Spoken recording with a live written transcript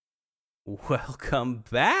Welcome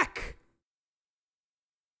back,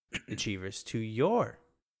 Achievers, to your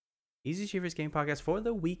Easy Achievers Game Podcast for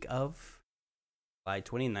the week of July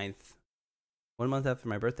 29th, 1 month after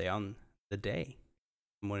my birthday on the day.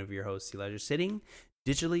 I'm one of your hosts, Elijah, sitting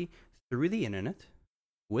digitally through the internet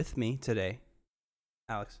with me today.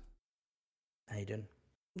 Alex. How you doing?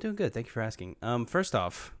 I'm doing good. Thank you for asking. First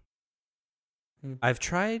off, I've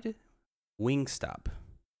tried Wingstop.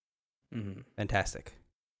 Mm-hmm. Fantastic.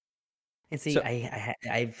 And see, So-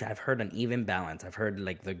 I've heard an even balance. I've heard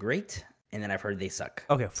like the great, and then I've heard they suck.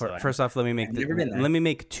 Okay, So first off, let me I've never been there. let me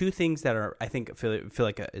make two things that are I feel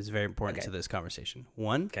like is very important Okay. to this conversation.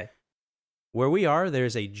 One, Okay. where we are,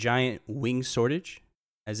 there's a giant wing shortage,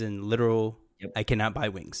 as in literal. Yep. I cannot buy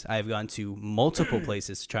wings. I've gone to multiple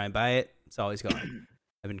places to try and buy it. It's always gone.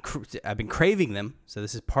 I've been craving them, so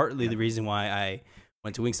this is partly the reason why I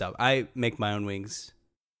went to Wingstop. I make my own wings,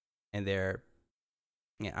 and they're.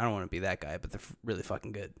 Yeah, I don't want to be that guy, but they're really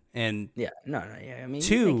fucking good. And Yeah, no. Yeah, I mean,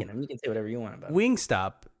 Two, you're making them. You can say whatever you want about them.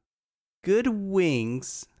 Wingstop, good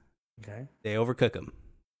wings, Okay. they overcook them.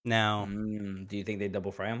 Now, Do you think they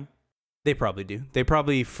double fry them? they probably do. They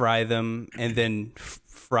probably fry them and then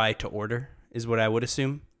fry to order, is what I would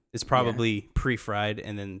assume. It's probably pre-fried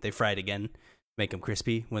and then they fry it again, make them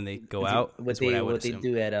crispy when they go out. What Is what I would they assume.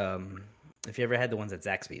 do at if you ever had the ones at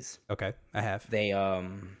Zaxby's, Okay, I have.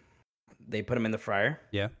 they put them in the fryer.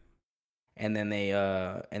 Yeah. And then they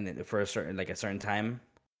and then for a certain time,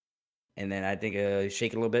 and then I think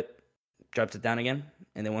shake it a little bit, drops it down again,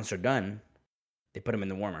 and then once they're done, they put them in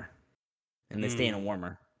the warmer, and they stay in a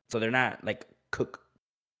warmer, so they're not like cook.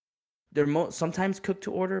 They're sometimes cooked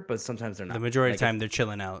to order, but sometimes they're not. The majority of the Like, time, they're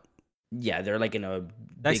chilling out. yeah, they're like in a.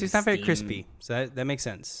 That's big it's not very steam- crispy, so that makes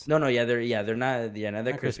sense. No, they're not. Yeah, not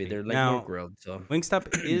that Not crispy. crispy. They're like Now- more grilled. So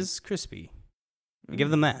Wingstop is crispy. I give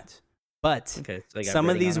them that. But okay. So they got some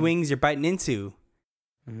of breading these on 'em. wings you're biting into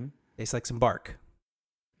Mhm. taste like some bark.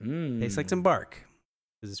 Mm. Tastes like some bark.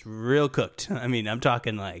 'Cause it's real cooked. I mean, I'm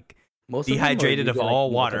talking like Most of them, or dehydrated you of get, like,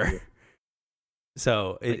 all multiple? water.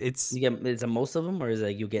 So Like, it's you get is it most of them, or is it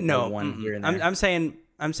like you get no like one here and there?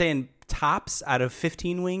 I'm saying tops out of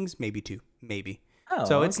 15 wings, maybe 2, maybe. Oh,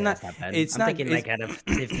 so it's okay, not- that's bad. it's I'm not- thinking it's- like out of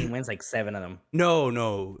 15 wins, like 7 of them.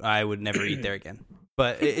 No, I would never eat there again.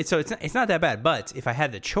 But it's not that bad. But if I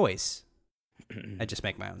had the choice, I'd just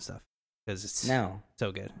make my own stuff because it's Now,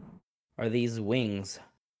 so good. are these wings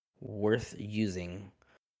worth using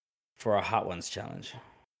for a Hot Ones challenge?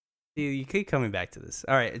 You keep coming back to this.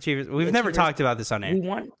 All right, Achievers. We've Achievers, never talked about this on air.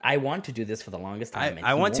 I want to do this for the longest time. and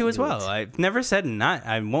I he want to won't as do well. it. I've never said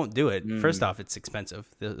I won't do it. Mm. First off, it's expensive.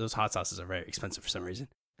 Those hot sauces are very expensive for some reason.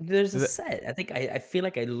 There's a The- set. I think I feel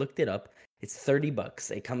like I looked it up. It's $30.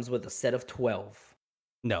 It comes with a set of 12.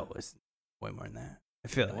 No, it's way more than that. I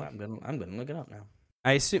feel You know like. what? I'm gonna look it up now.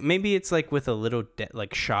 I assume maybe it's like with a little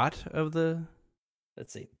like shot of the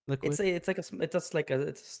Let's see. liquid. It's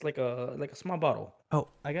like a small bottle. Oh,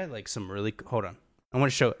 I got like some really. Hold on. I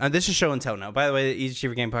want to show. This is show and tell now. By the way, the Easy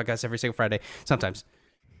Achiever Game Podcast every single Friday. Sometimes.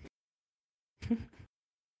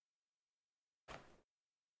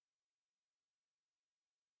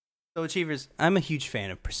 So, Achievers, I'm a huge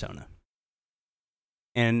fan of Persona.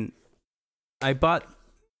 And I bought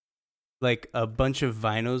like a bunch of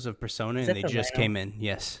vinyls of Persona Is and that they the just vinyl? came in.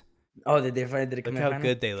 Yes. Oh, did it Look come in how final?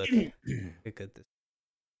 good they look. Look how good this.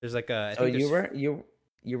 There's like a. I Oh, think there's-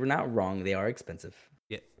 you were not wrong. They are expensive.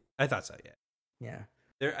 Yeah, I thought so. Yeah.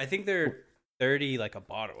 Yeah. I think they're 30 like a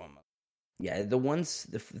bottle. Yeah, the ones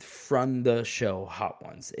from the show, Hot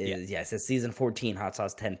Ones, Yeah. is it says season 14 hot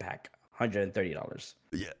sauce 10 pack, $130.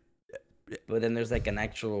 Yeah. But then there's like an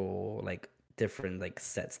actual like different like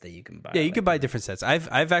sets that you can buy. Yeah, you like, could buy different sets.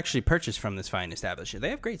 I've actually purchased from this fine establishment. They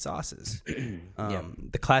have great sauces. yeah.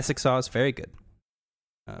 The classic sauce, very good.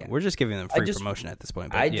 Yeah. We're just giving them I free just- promotion at this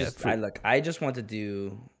point. But I yeah, just free. I just want to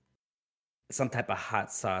do some type of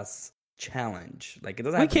hot sauce challenge. Like it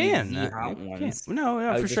doesn't we have to can. be the hot we ones. can. No,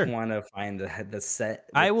 I for just sure. want to find the set.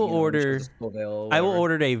 I with, will you know, order- Scoville, I will whatever.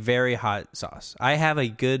 order a very hot sauce. I have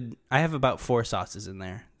about 4 sauces in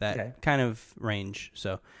there that Okay. kind of range,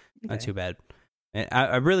 so not Okay. too bad. And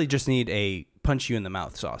I really just need a punch you in the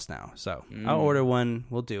mouth sauce now. So I'll Mm. order one.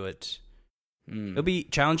 We'll do it. Mm. It'll be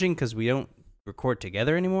challenging because we don't record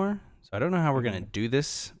together anymore. So I don't know how we're Mm-hmm. gonna do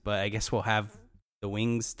this, but I guess we'll have the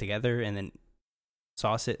wings together and then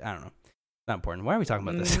sauce it. I don't know. Not important. Why are we talking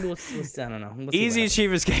about this? I don't know. We'll see Easy what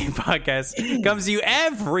Achievers Game Podcast comes to you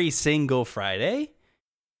every single Friday,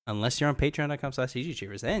 unless you're on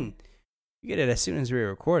Patreon.com/EasyAchievers. Then you get it as soon as we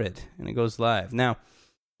record it, and it goes live. Now,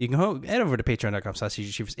 you can head over to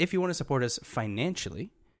Patreon.com/EasyAchievers if you want to support us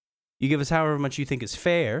financially. You give us however much you think is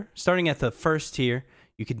fair. Starting at the first tier,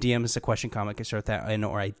 You can DM us a question, comment, concern that, and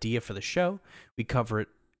or idea for the show. We cover it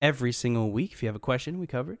every single week. If you have a question, we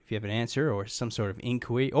cover it. If you have an answer or some sort of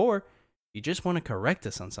inquiry, or you just want to correct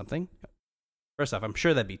us on something, first off, I'm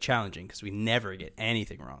sure that'd be challenging because we never get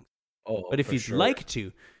anything wrong. Oh, but if for you'd sure. like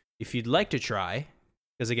to, try,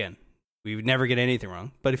 because again, we would never get anything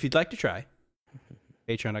wrong. But if you'd like to try,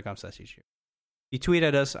 patreon.com/each. You tweet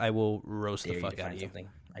at us, I will roast the fuck out of you. Something.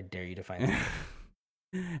 I dare you to find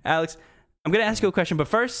something. Alex, I'm going to ask you a question, but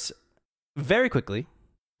first, very quickly,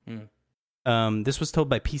 this was told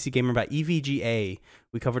by PC Gamer about EVGA.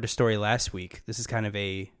 We covered a story last week. This is kind of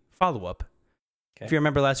a follow-up. Okay. If you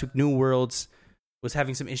remember last week, New Worlds was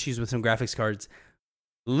having some issues with some graphics cards,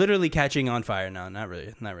 literally catching on fire. No, not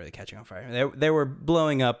really catching on fire. They were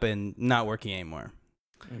blowing up and not working anymore.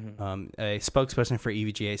 A spokesperson for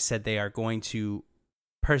EVGA said they are going to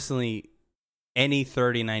personally, any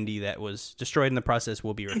 3090 that was destroyed in the process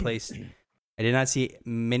will be replaced. I did not see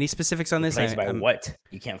many specifics on this. Replaced by what?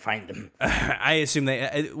 You can't find them. I assume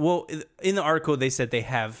they. Well, in the article they said they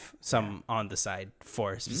have some on the side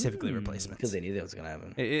for specifically replacements because they knew that was going to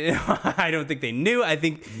happen. I don't think they knew. I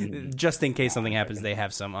think just in case something happens, they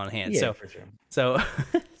have some on hand. Yeah, for sure. So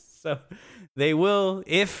they will.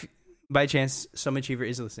 If by chance some achiever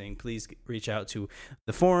is listening, please reach out to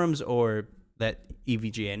the forums or let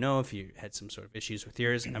EVGA know if you had some sort of issues with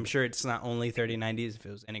yours. I'm sure it's not only 3090s. If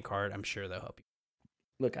it was any card, I'm sure they'll help you.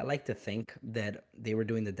 Look, I like to think that they were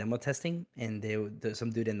doing the demo testing, and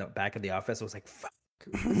some dude in the back of the office was like, "Fuck,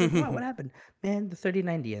 what happened, man? The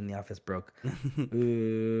 3090 in the office broke."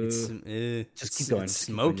 Just keep going. It's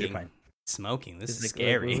smoking. Smoking. This is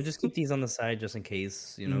scary. We'll just keep these on the side just in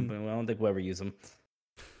case, but I don't think we'll ever use them.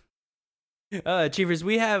 Achievers,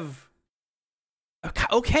 we have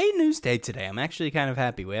okay news day today. I'm actually kind of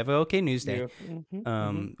happy. We have an okay news day.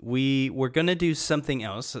 We were gonna do something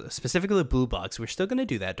else, specifically Blue Box. We're still gonna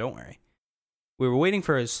do that. Don't worry. We were waiting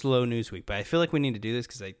for a slow news week, but I feel like we need to do this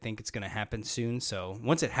because I think it's gonna happen soon. So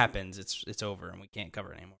once it happens, it's over and we can't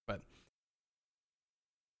cover it anymore. But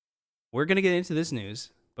we're gonna get into this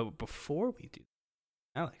news. But before we do,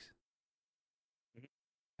 Alex, I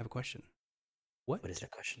have a question. What is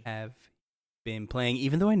that question? Have been playing,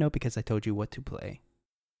 even though I know because I told you what to play.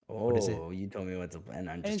 What is it? You told me what to play.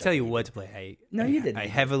 I didn't tell you what to play. No, you didn't. I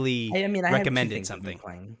heavily recommended something.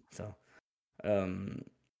 Playing, so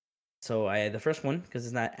the first one, because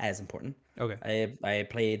it's not as important. Okay. I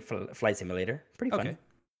played Flight Simulator. Pretty fun. Okay.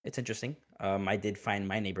 It's interesting. I did find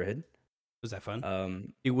my neighborhood. Was that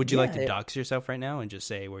fun? Would you like to dox yourself right now and just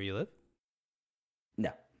say where you live?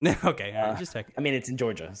 No. Okay, just check. I mean, it's in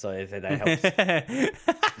Georgia, so if that helps.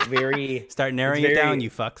 Start narrowing it down, you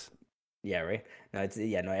fucks. Yeah, right. No,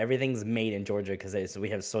 everything's made in Georgia because we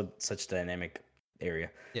have such dynamic area.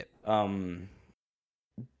 Yep.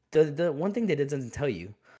 The one thing that it doesn't tell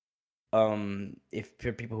you, if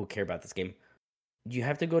for people who care about this game, you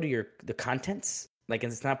have to go to the contents. Like,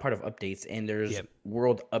 it's not part of updates, and there's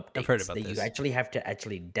world updates I've heard about that this. You actually have to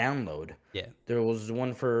download. Yeah. There was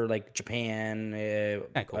one for like Japan,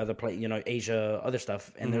 cool. other Asia, other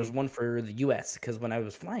stuff, and there's one for the US because when I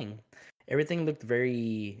was flying, everything looked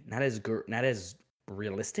very not as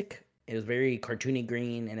realistic. It was very cartoony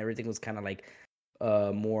green, and everything was kind of like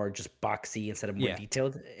more just boxy instead of more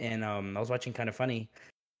detailed. And I was watching Kind of Funny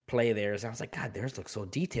play theirs, and I was like, God, theirs looks so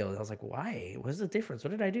detailed. I was like, why? What's the difference?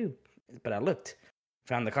 What did I do? But I looked.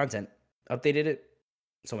 Found the content, updated it,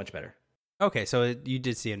 so much better. Okay, so you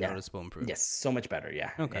did see a noticeable improvement. Yes, so much better. Yeah.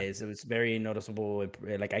 Okay, it was very noticeable.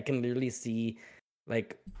 Like, I can literally see,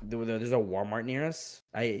 like, there's a Walmart near us.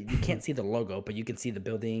 You can't see the logo, but you can see the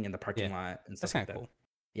building and the parking lot and stuff. That's kind of cool.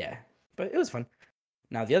 Yeah, but it was fun.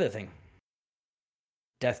 Now the other thing,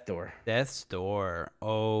 Death's Door.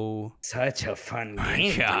 Oh, such a fun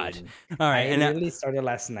game. God. Dude. All right, I literally started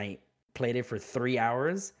last night. Played it for 3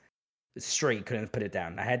 hours. Straight, couldn't put it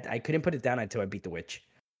down. I couldn't put it down until I beat the witch.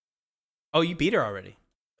 Oh, you beat her already?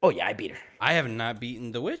 Oh yeah, I beat her. I have not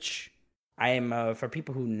beaten the witch. I am for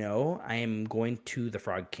people who know, I am going to the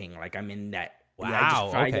Frog King. Like, I'm in that.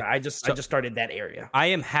 Wow. Okay. I just started that area. I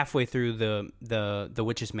am halfway through the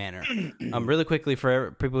witch's manor. Really quickly,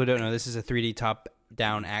 for people who don't know, this is a 3D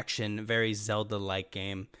top-down action, very Zelda-like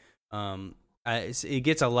game. It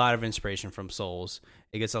gets a lot of inspiration from Souls.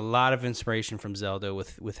 It gets a lot of inspiration from Zelda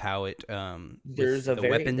with how it there's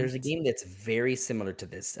a game that's very similar to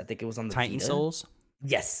this. I think it was on the Titan Vita. Souls.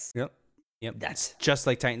 Yes. Yep. That's just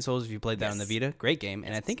like Titan Souls. If you played that on the Vita, great game,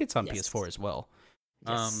 and I think it's on PS4 as well.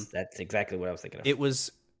 Yes, that's exactly what I was thinking of. It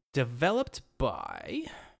was developed by.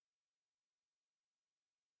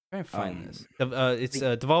 I'm trying to find this. It's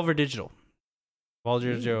Devolver Digital.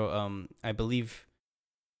 Devolver Digital. I believe.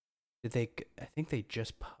 Did they? I think they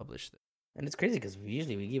just published it. And it's crazy because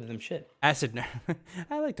usually we give them shit. Acid Nerve.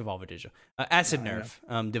 I like Devolver Digital. Acid Nerve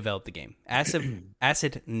developed the game.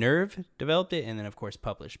 Acid Nerve developed it, and then of course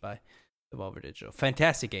published by Devolver Digital.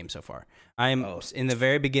 Fantastic game so far. I'm in the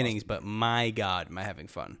very beginnings, but my God, am I having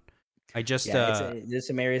fun? I just there's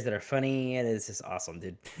some areas that are funny, and it's just awesome,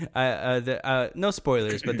 dude. No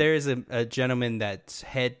spoilers, but there is a gentleman that's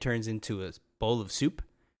head turns into a bowl of soup,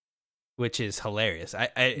 which is hilarious.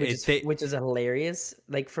 Which is hilarious.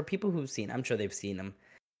 Like for people who've seen, I'm sure they've seen him.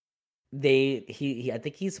 I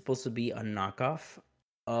think he's supposed to be a knockoff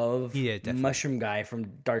of Mushroom Guy from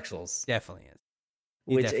Dark Souls. Definitely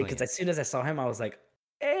is. Because as soon as I saw him, I was like,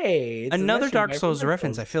 "Hey, it's another Dark Souls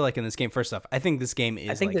reference." I feel like in this game. First off, I think this game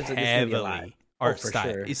is heavily art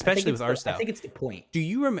style, especially with art style. I think it's the point. Do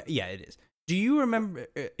you remember? Yeah, it is. Do you remember?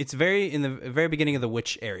 It's in the very beginning of the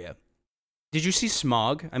witch area. Did you see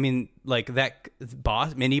Smog? I mean, like that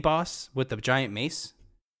mini boss with the giant mace.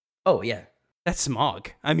 Oh yeah, that's Smog.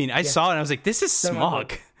 I mean, I saw it and I was like, "This is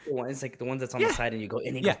Smog." It's like the ones that's on the side and you go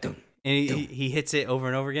and he hits it over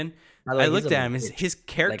and over again. I looked at him. His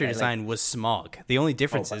character design was Smog. The only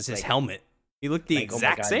difference is his helmet. He looked the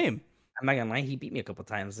exact same. I'm not gonna lie, he beat me a couple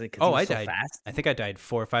times. I died. Fast. I think I died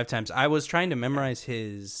 4 or 5 times. I was trying to memorize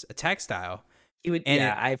his attack style. He would,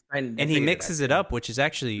 he mixes it up, which I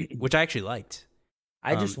actually liked.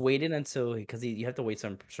 I just waited until because you have to wait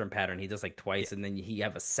some certain pattern. He does like twice, and then you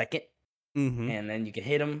have a second, and then you can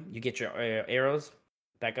hit him. You get your arrows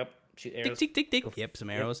back up, shoot arrows. Tick. Yep, some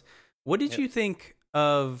arrows. What did you think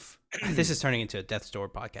of? This is turning into a Death's Door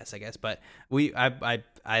podcast, I guess. But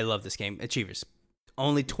I love this game. Achievers,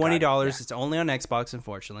 only $20. It's only on Xbox,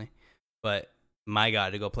 unfortunately. But my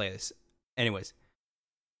God, to go play this. Anyways.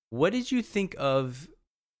 What did you think of?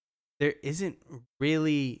 There isn't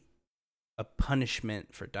really a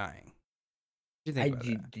punishment for dying. What did you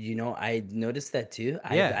think about that? I noticed that too.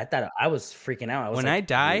 Yeah. I thought I was freaking out. When I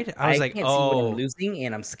died, I was like, can't see what I'm losing,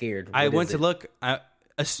 and I'm scared. I went to look.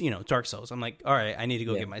 Dark Souls. I'm like, all right, I need to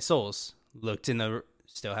go get my souls. Looked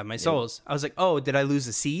still have my souls. I was like, oh, did I lose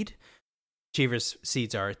a seed? Achievers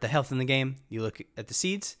seeds are the health in the game. You look at the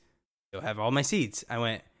seeds, you'll have all my seeds. I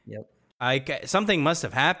went, yep. Something must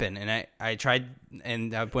have happened, and I tried,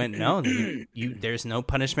 and I went, no, there's no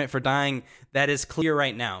punishment for dying. That is clear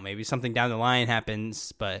right now. Maybe something down the line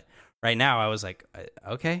happens, but right now I was like,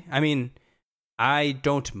 okay. I mean, I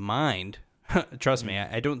don't mind. Trust me,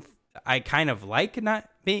 I don't. I kind of like not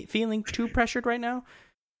feeling too pressured right now.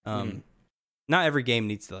 Not every game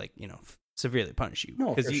needs to severely punish you.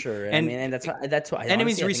 No, for sure. And that's why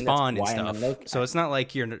enemies respawn and stuff. So it's not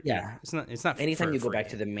like you're it's not. Anytime you go back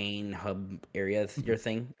to the main hub area, your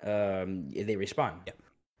thing, they respawn. Yeah.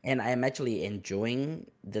 And I'm actually enjoying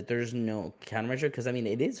that there's no countermeasure because I mean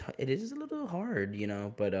it is a little hard,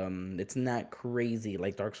 but it's not crazy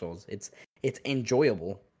like Dark Souls. It's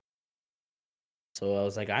enjoyable. So I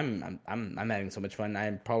was like, I'm having so much fun.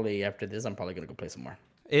 After this, I'm probably gonna go play some more.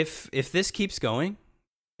 If this keeps going.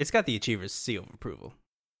 It's got the Achievers seal of approval.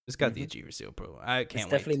 It's got the Achievers seal of approval. I can't wait. It's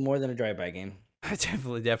definitely more than a drive-by game.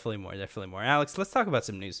 definitely more. Alex, let's talk about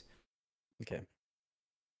some news. Okay.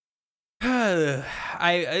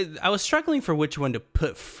 I was struggling for which one to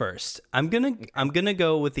put first. I'm gonna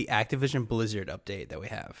go with the Activision Blizzard update that we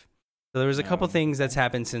have. So there was a couple things that's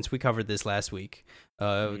happened since we covered this last week.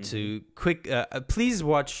 Please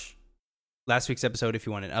watch last week's episode if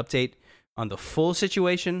you want an update on the full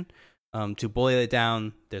situation. To boil it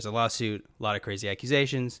down, there's a lawsuit, a lot of crazy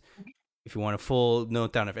accusations. If you want a full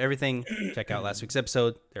note down of everything, check out last week's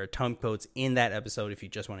episode. There are time codes in that episode if you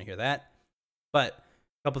just want to hear that. But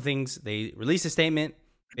a couple things, they released a statement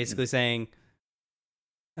basically saying,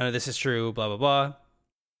 none of this is true, blah, blah, blah.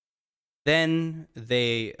 Then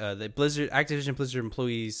the Activision Blizzard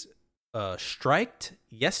employees striked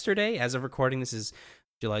yesterday. As of recording, this is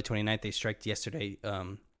July 29th. They striked yesterday,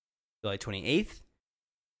 July 28th.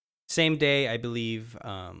 Same day, I believe,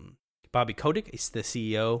 Bobby Kotick, the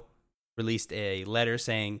CEO, released a letter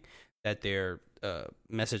saying that their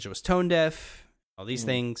message was tone deaf, all these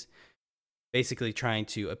things, basically trying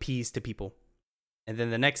to appease to people. And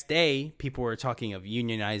then the next day, people were talking of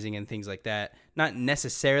unionizing and things like that. Not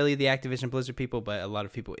necessarily the Activision Blizzard people, but a lot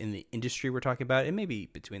of people in the industry were talking about it. And maybe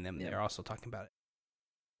between them, they're also talking about it.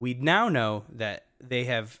 We now know that they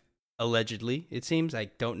have... allegedly, it seems. I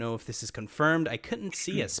don't know if this is confirmed. I couldn't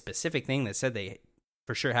see a specific thing that said they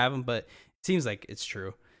for sure have them, but it seems like it's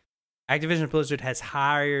true. Activision Blizzard has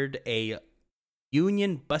hired a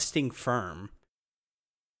union-busting firm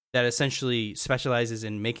that essentially specializes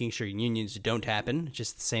in making sure unions don't happen.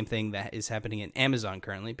 Just the same thing that is happening in Amazon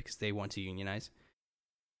currently because they want to unionize.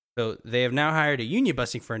 So they have now hired a union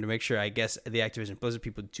busting firm to make sure, I guess, the Activision Blizzard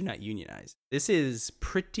people do not unionize. This is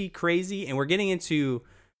pretty crazy, and we're getting into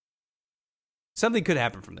something could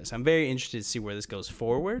happen from this. I'm very interested to see where this goes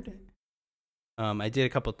forward. I did a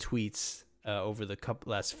couple tweets over the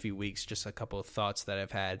last few weeks, just a couple of thoughts that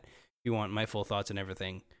I've had. If you want my full thoughts and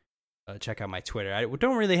everything, check out my Twitter. I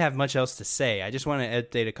don't really have much else to say. I just want to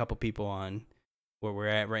update a couple people on where we're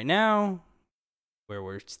at right now, where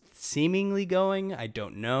we're seemingly going. I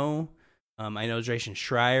don't know. I know Jason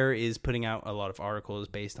Schreier is putting out a lot of articles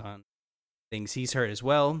based on things he's heard as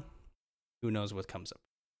well. Who knows what comes up?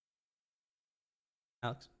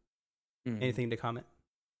 Alex, anything to comment?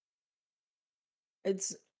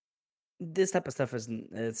 It's this type of stuff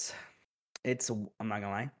it's I'm not gonna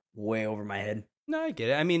lie, way over my head. No, I get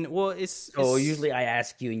it. I mean, well, it's usually I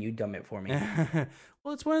ask you and you dumb it for me.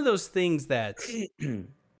 Well, it's one of those things that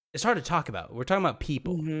it's hard to talk about. We're talking about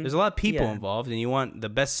people. There's a lot of people involved, and you want the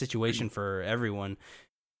best situation for everyone,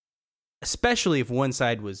 especially if one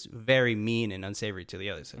side was very mean and unsavory to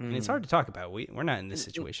the other side. And it's hard to talk about. We're not in this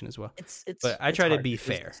situation as well. But I try to be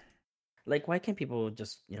fair. Like, why can't people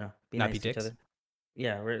just be not nice be to each dicks? other?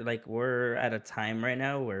 Yeah, we're at a time right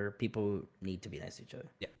now where people need to be nice to each other.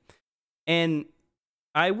 Yeah, and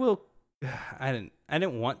I will. I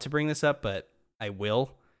didn't want to bring this up, but I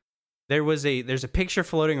will. There's a picture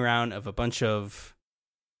floating around of a bunch of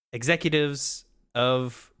executives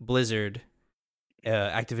of Blizzard,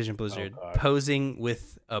 Activision Blizzard, posing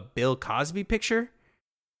with a Bill Cosby picture,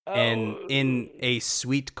 and in a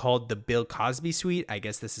suite called the Bill Cosby Suite. I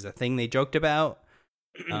guess this is a thing they joked about.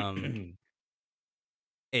 I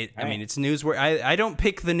mean, it's news where I don't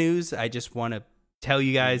pick the news. I just want to tell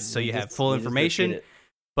you guys so you have full information.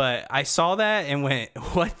 But I saw that and went,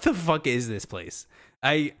 "What the fuck is this place?"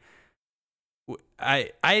 I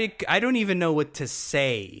don't even know what to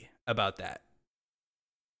say about that.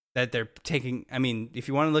 That they're taking. I mean, if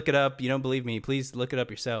you want to look it up, you don't believe me, please look it up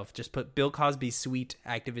yourself. Just put Bill Cosby Suite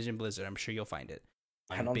Activision Blizzard. I'm sure you'll find it.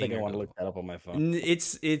 I don't think I want to look that up on my phone.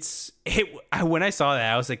 When I saw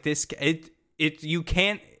that, I was like, you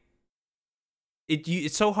can't.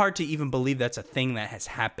 It's so hard to even believe that's a thing that has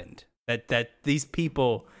happened. That these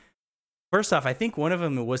people. First off, I think one of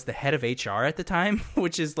them was the head of HR at the time,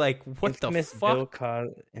 which is like, what Infamous the fuck?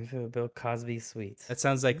 Infamous Bill Cosby Suite. That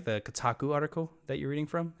sounds like the Kotaku article that you're reading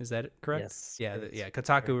from. Is that correct? Yes. Yeah.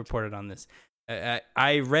 Kotaku reported on this.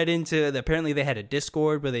 I read into. Apparently, they had a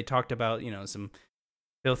Discord where they talked about some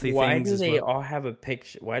filthy things. Why do they all have a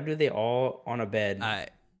picture? Why do they all on a bed?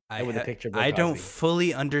 With a picture of Bill Cosby? don't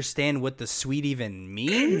fully understand what the suite even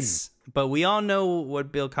means, but we all know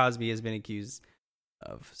what Bill Cosby has been accused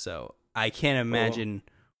of. So I can't imagine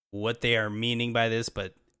what they are meaning by this.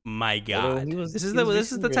 But my God, this is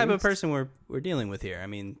the type of person we're dealing with here. I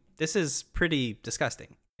mean, this is pretty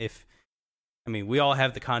disgusting. We all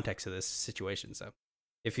have the context of this situation. So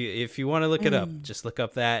if you want to look it up, just look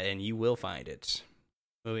up that and you will find it.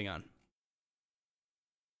 Moving on.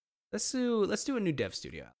 Let's do a new dev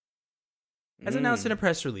studio. As announced in a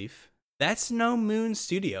press release, That's No Moon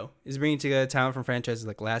Studio is bringing together talent from franchises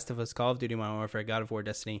like Last of Us, Call of Duty, Modern Warfare, God of War,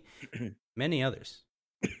 Destiny, many others.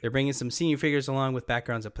 They're bringing some senior figures along with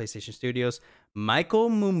backgrounds at PlayStation Studios.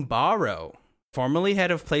 Michael Mumbaro, formerly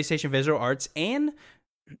head of PlayStation Visual Arts, and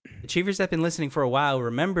achievers that have been listening for a while,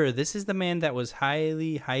 remember this is the man that was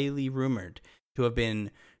highly, highly rumored to have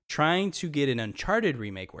been trying to get an Uncharted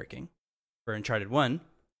remake working for Uncharted 1,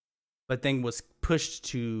 but then was pushed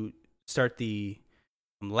to start the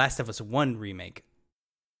Last of Us 1 remake.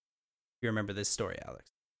 You remember this story, Alex.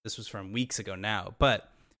 This was from weeks ago now,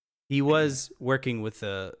 but he was working with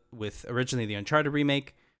originally the Uncharted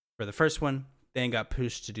remake for the first one, then got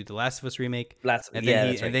pushed to do the Last of Us remake, and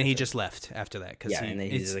then he just left after that because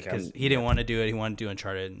he didn't want to do it. He wanted to do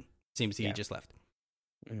Uncharted, and seems he just left.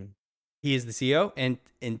 Mm-hmm. He is the CEO, and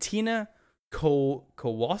Tina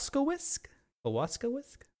Kowalskiewicz.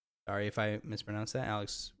 Sorry if I mispronounced that,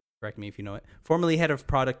 Alex. Correct me if you know it. Formerly head of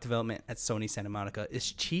product development at Sony Santa Monica,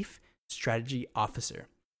 is chief strategy officer.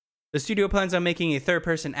 The studio plans on making a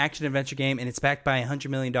third-person action-adventure game, and it's backed by a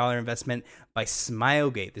 $100 million investment by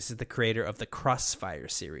Smilegate. This is the creator of the Crossfire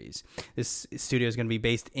series. This studio is going to be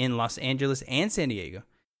based in Los Angeles and San Diego.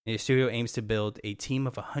 And the studio aims to build a team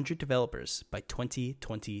of 100 developers by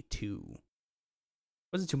 2022.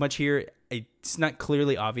 Wasn't too much here. It's not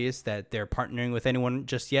clearly obvious that they're partnering with anyone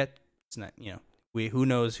just yet. It's not, who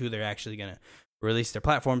knows who they're actually going to release their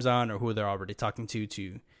platforms on or who they're already talking to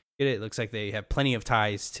get it. It looks like they have plenty of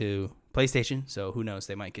ties to PlayStation, so who knows?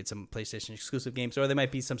 They might get some PlayStation exclusive games, or they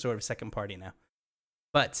might be some sort of second party now.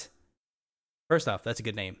 But first off, that's a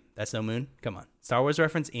good name. That's No Moon. Come on. Star Wars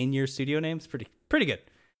reference in your studio name is pretty good.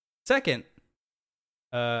 Second,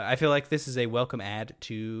 I feel like this is a welcome add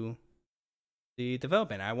to the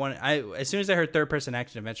development. As soon as I heard third person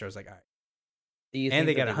action adventure, I was like, all right. Do you And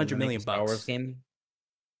think they got that $100 million Star Wars game?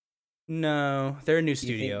 No, they're a new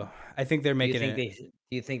studio. I think they're making it.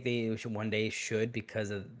 Do you think they should one day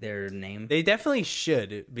because of their name? They definitely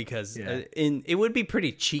should, because it would be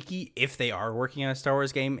pretty cheeky if they are working on a Star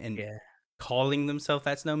Wars game and calling themselves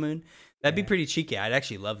That's No Moon. That'd be pretty cheeky. I'd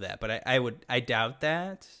actually love that, but I doubt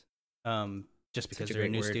that. Just because they're a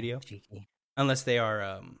new studio, cheeky. Unless they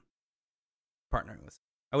are partnering with.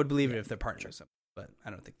 I would believe it if they're partnering with something, but I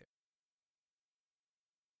don't think they're.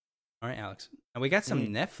 All right, Alex. And we got some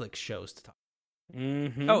Netflix shows to talk.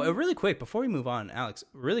 Mm-hmm. Oh, really quick before we move on, Alex.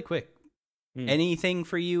 Really quick. Anything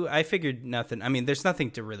for you? I figured nothing. I mean, there's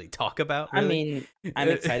nothing to really talk about. Really. I mean, I'm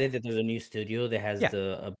excited that there's a new studio that has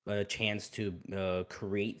a chance to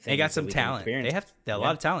create things. They got some talent. They have a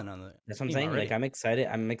lot of talent on the. That's what I'm saying. Already. Like, I'm excited.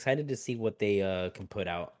 I'm excited to see what they can put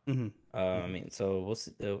out. I mean, so we'll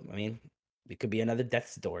see. I mean, it could be another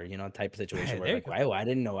Death's Door, type of situation where like, wow, I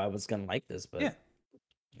didn't know I was gonna like this, but yeah.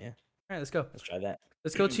 All right, let's go. Let's try that.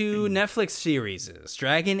 Let's go to Netflix series.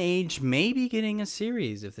 Dragon Age may be getting a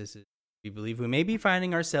series if this is. We believe we may be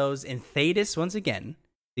finding ourselves in Thedas once again.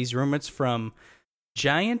 These rumors from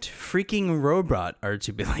Giant Freaking Robot are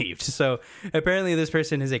to be believed. So apparently this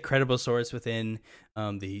person is a credible source within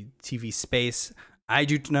the TV space. I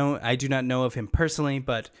do not know of him personally,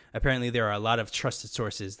 but apparently there are a lot of trusted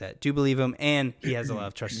sources that do believe him, and he has a lot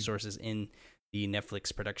of trusted sources in the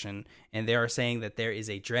Netflix production, and they are saying that there is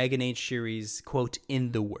a Dragon Age series, quote,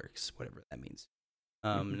 in the works, whatever that means.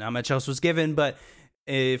 Not much else was given, but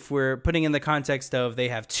if we're putting in the context of they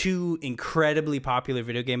have two incredibly popular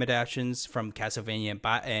video game adaptations from Castlevania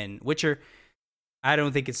and Witcher, I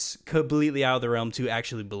don't think it's completely out of the realm to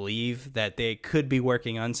actually believe that they could be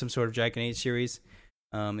working on some sort of Dragon Age series.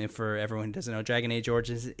 And for everyone who doesn't know, Dragon Age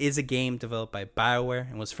Origins is a game developed by BioWare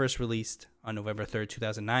and was first released on November 3rd,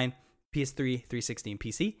 2009. PS3, 360, and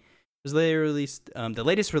PC. It was later released. The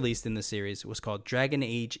latest released in the series was called Dragon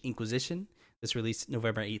Age Inquisition. This released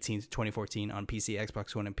November 18th, 2014 on PC,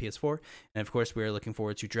 Xbox One, and PS4. And of course, we are looking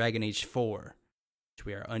forward to Dragon Age 4, which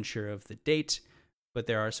we are unsure of the date, but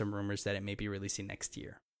there are some rumors that it may be releasing next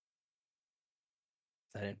year.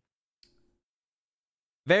 Excited.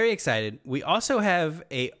 Very excited. We also have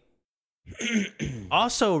a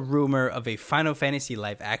rumor of a Final Fantasy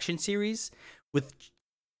live action series with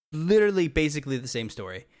literally basically the same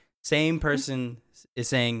story. Same person is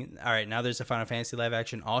saying, all right, now there's a Final Fantasy live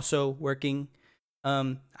action also working.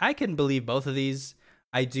 I can believe both of these.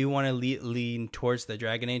 I do want to lean towards the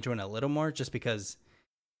Dragon Age one a little more, just because,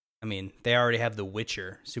 I mean, they already have The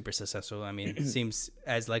Witcher super successful. I mean, it seems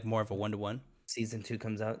as like more of a 1-to-1. Season 2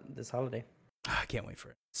 comes out this holiday. I can't wait for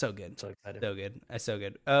it. So good. So excited. So good. So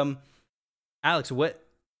good. Alex, what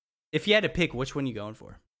if you had to pick, which one you going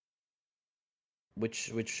for?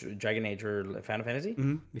 Which Dragon Age or Final Fantasy?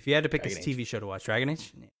 Mm-hmm. If you had to pick Dragon a TV show to watch, Dragon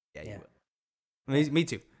Age? Yeah. Me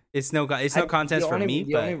too. It's no contest for me.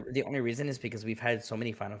 The only reason is because we've had so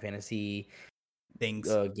many Final Fantasy things,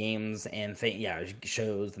 games, and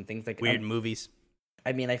shows and things like weird movies.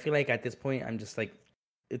 I mean, I feel like at this point, I'm just like,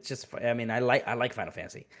 it's just. I mean, I like Final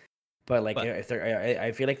Fantasy, but if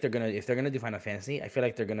they're gonna do Final Fantasy, I feel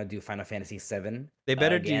like they're gonna do Final Fantasy 7. They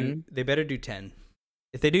better do 10.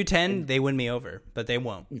 If they do 10, they win me over, but they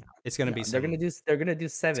won't. It's gonna be. They're gonna do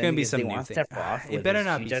 7. It's gonna be some new thing. It better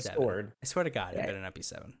not be 7. Sword. I swear to God, it better not be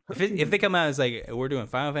 7. If they come out as like we're doing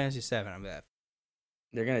Final Fantasy 7, I'm like,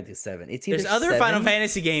 they're gonna do 7. There's other Final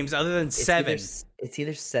Fantasy games other than 7. It's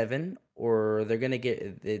either 7 or they're gonna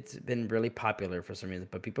get. It's been really popular for some reason,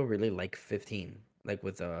 but people really like 15. Like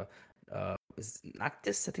with is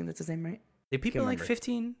Noctis? I think that's his name, right? Do people like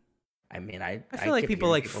 15? I mean, I feel like people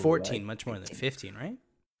like 14 much more than 15, right?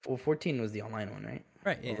 Well, 14 was the online one, right?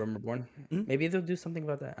 Right. Yeah. November Born. Mm-hmm. Maybe they'll do something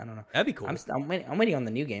about that. I don't know. That'd be cool. I'm waiting on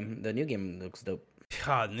the new game. The new game looks dope.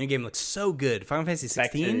 God, the new game looks so good. Final Fantasy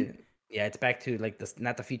 16. It's back to like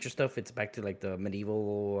not the future stuff. It's back to like the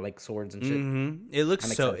medieval like swords and shit. Mm-hmm. It looks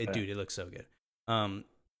it looks so good.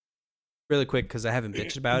 Really quick because I haven't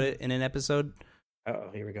bitched about it in an episode. Oh,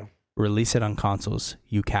 here we go. Release it on consoles,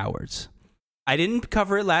 you cowards. I didn't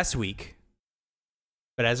cover it last week,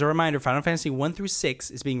 but as a reminder, Final Fantasy 1 through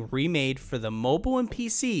 6 is being remade for the mobile and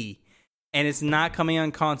PC, and it's not coming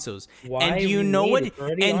on consoles. Why and do you know what?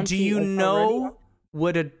 And do you know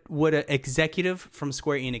what a executive from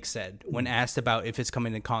Square Enix said when asked about if it's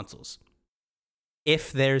coming to consoles?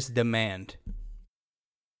 If there's demand.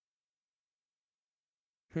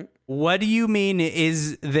 What do you mean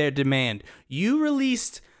is there demand? You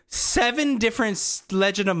released 7 different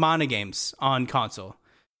Legend of Mana games on console.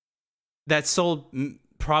 that sold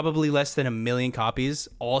probably less than 1 million copies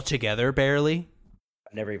altogether, barely.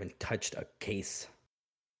 I've never even touched a case.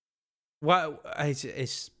 Why?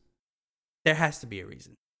 There has to be a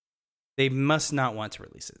reason. They must not want to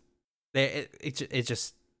release it. It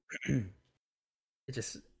just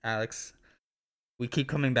Alex. We keep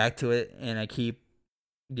coming back to it, and I keep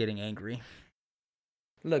getting angry.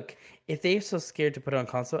 Look, if they're so scared to put it on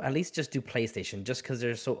console, at least just do PlayStation. Just because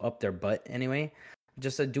they're so up their butt anyway.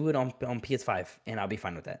 Just do it on PS5, and I'll be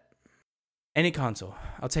fine with that. Any console,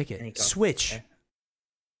 I'll take it. Switch. Okay.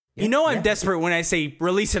 Yeah, I'm desperate when I say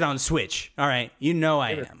release it on Switch. All right, I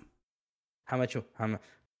am. How much you want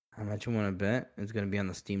to bet it's gonna be on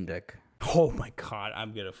the Steam Deck? Oh my god,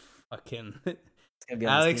 I'm gonna fucking. It's gonna be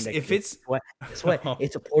on Alex, the Steam Deck. if it's what? Guess what?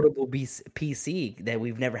 It's a portable PC that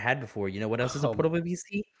we've never had before. You know what else is a portable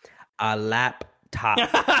PC? A laptop.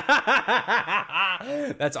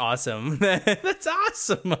 That's awesome. That's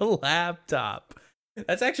awesome. A laptop.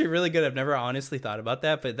 That's actually really good. I've never honestly thought about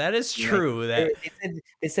that, but that is true. That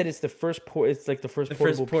they said it's the first it's like the first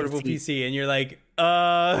portable PC, and you're like,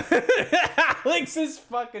 Alex's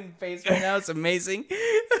fucking face right now is amazing.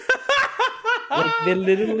 Like, they're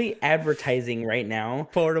literally advertising right now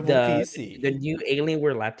portable PC, the new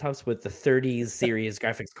Alienware laptops with the 30 series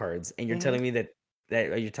graphics cards, and you're telling me that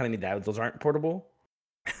those aren't portable.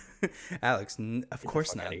 Alex, of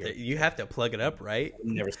course not. You have to plug it up, right?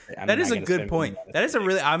 That is a good point. That is a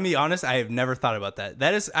really. I'll be honest. I have never thought about that.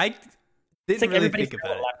 That is. I didn't really think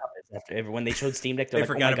about it. After when they showed Steam Deck, they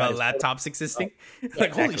forgot about laptops existing.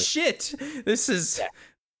 Like, holy shit! This is.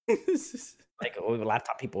 This is like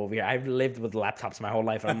laptop people over here. I've lived with laptops my whole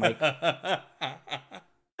life, and I'm like.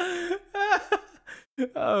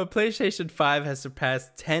 PlayStation 5 has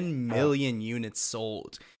surpassed 10 million units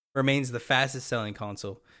sold. Remains the fastest selling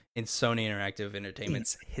console in Sony Interactive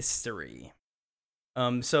Entertainment's history.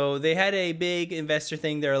 So they had a big investor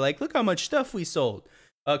thing. They're like, look how much stuff we sold.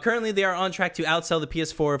 Currently, they are on track to outsell the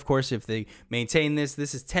PS4, of course, if they maintain this.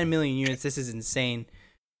 This is 10 million units. This is insane,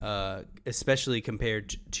 especially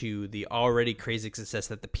compared to the already crazy success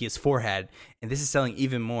that the PS4 had. And this is selling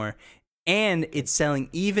even more. And it's selling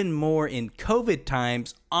even more in COVID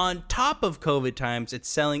times. On top of COVID times, it's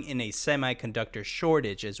selling in a semiconductor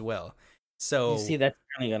shortage as well. So you see, that's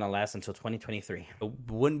only going to last until 2023.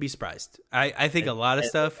 Wouldn't be surprised. I think a lot of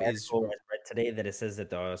stuff is. I read today that it says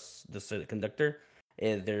that the conductor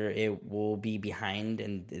it will be behind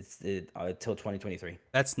and it's till 2023.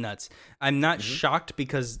 That's nuts. I'm not shocked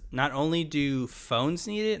because not only do phones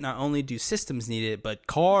need it, not only do systems need it, but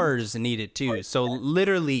cars need it too. So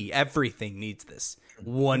literally everything needs this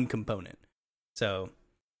one component. So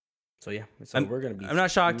yeah. So we're gonna be. I'm not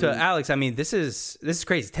shocked to Alex. I mean, this is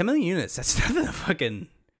crazy. 10 million units. That's nothing to fucking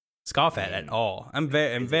scoff at all. I'm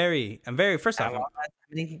very. First off,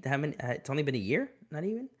 how many? It's only been a year. Not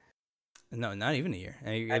even. No, not even a year.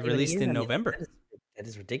 It released in November. That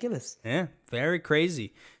is ridiculous. Yeah, very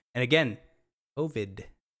crazy. And again, COVID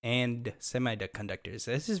and semiconductors.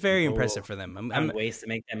 This is very impressive for them. I'm ways to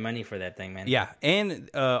make that money for that thing, man. Yeah, and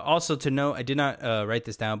also to note, I did not write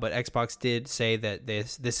this down, but Xbox did say that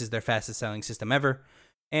this is their fastest selling system ever,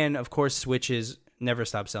 and of course, Switches never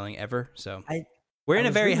stop selling ever. So we're in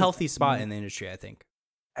a very healthy spot in the industry, I think.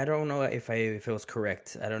 I don't know if it was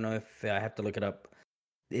correct. I don't know if I have to look it up.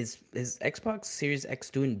 Is Xbox Series X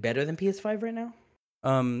doing better than PS5 right now?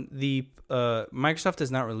 The Microsoft does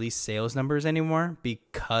not release sales numbers anymore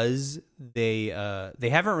because they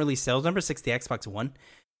haven't released sales numbers since the Xbox One.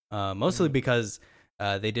 Mostly because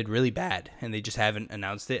they did really bad and they just haven't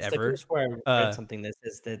announced it ever. That's where I read something that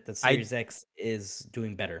says that the Series X is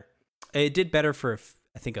doing better. It did better for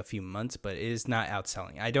I think a few months, but it is not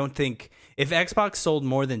outselling. I don't think if Xbox sold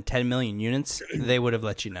more than 10 million units, they would have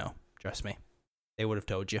let you know. Trust me. They would have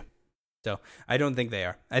told you. So I don't think they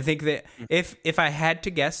are. I think that if I had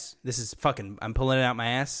to guess, this is fucking, I'm pulling it out my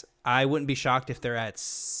ass. I wouldn't be shocked if they're at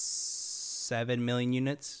 7 million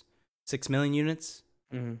units, 6 million units.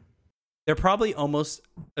 Mm-hmm. They're probably almost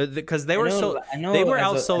because they were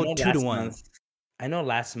outsold 2-1. I know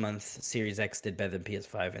last month Series X did better than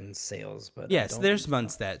PS5 in sales, but yes, there's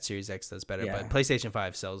months that Series X does better, but PlayStation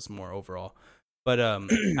 5 sells more overall. But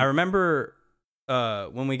I remember.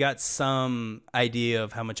 When we got some idea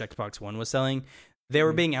of how much Xbox One was selling, they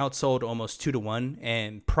were being outsold almost 2-1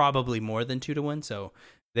 and probably more than 2-1. So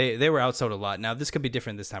they were outsold a lot. Now this could be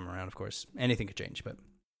different this time around, of course. Anything could change, but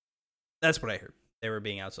that's what I heard. They were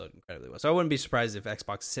being outsold incredibly well. So I wouldn't be surprised if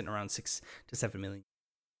Xbox is sitting around 6 to 7 million.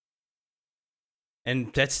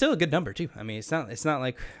 And that's still a good number too. I mean, it's not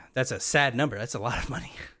like that's a sad number. That's a lot of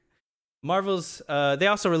money. Marvel's, they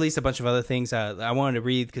also released a bunch of other things I wanted to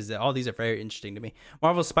read because all these are very interesting to me.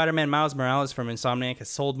 Marvel's Spider-Man Miles Morales from Insomniac has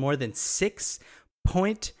sold more than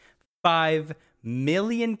 6.5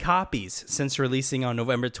 million copies since releasing on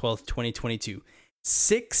November 12th, 2022.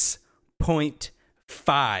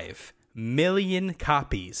 6.5 million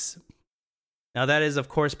copies. Now, that is, of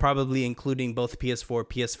course, probably including both PS4,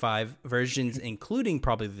 PS5 versions, including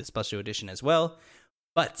probably the special edition as well.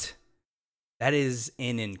 But that is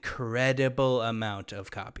an incredible amount of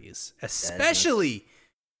copies, especially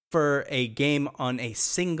for a game on a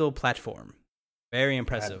single platform. Very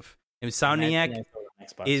impressive. Insomniac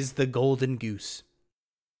is the golden goose.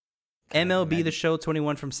 MLB The Show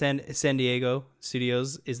 21 from San Diego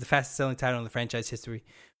Studios is the fastest selling title in the franchise history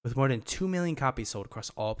with more than 2 million copies sold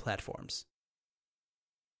across all platforms.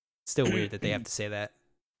 Still weird that they have to say that.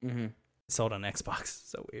 Mm-hmm. Sold on Xbox.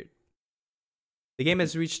 So weird. The game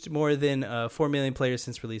has reached more than 4 million players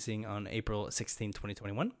since releasing on April 16,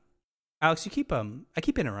 2021. Alex, I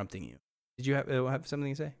keep interrupting you. Did you have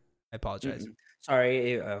something to say? I apologize. Mm-mm.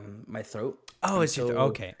 Sorry, my throat. Oh, it's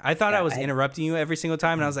okay. I thought I was interrupting you every single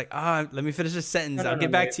time, and I was like, let me finish this sentence. I'll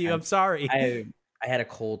get back to you. I'm sorry. I had a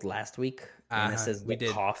cold last week, and it says we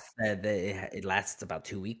did. cough that it lasts about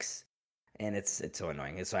 2 weeks. And it's so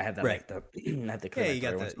annoying. So I have that right. I have to clear you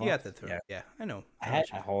got the throat. Yeah, I know. I had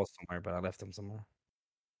my halls somewhere, but I left them somewhere.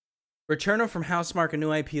 Returnal from Housemarque, a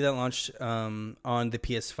new IP that launched on the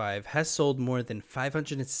PS5, has sold more than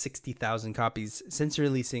 560,000 copies since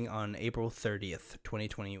releasing on April 30th,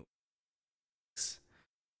 2020. It's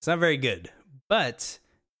not very good, but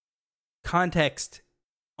context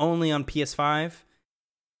only on PS5,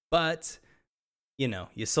 but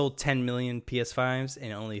you sold 10 million PS5s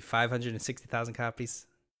and only 560,000 copies.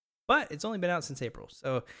 But it's only been out since April.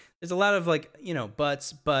 So there's a lot of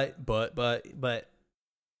buts, but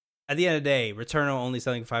at the end of the day, Returnal only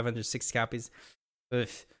selling 560 copies. Ugh,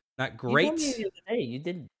 not great. You told me the other day you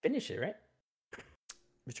did finish it, right?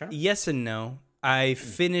 Returnal? Yes and no. I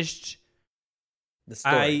finished the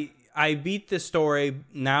story. I beat the story.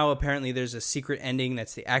 Now apparently there's a secret ending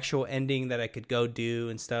that's the actual ending that I could go do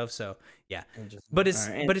and stuff. So yeah, but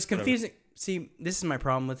it's confusing. See, this is my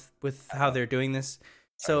problem with how they're doing this.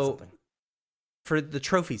 So for the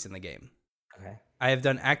trophies in the game, okay, I have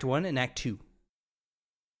done Act 1 and Act 2.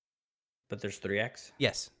 But there's 3 acts.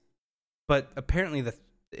 Yes, but apparently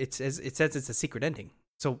it says it's a secret ending.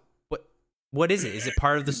 So what is it? Is it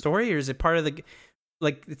part of the story or is it part of the?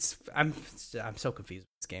 I'm so confused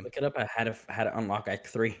with this game. Look it up. I had to unlock Act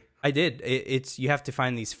 3. I did. It's you have to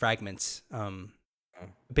find these fragments.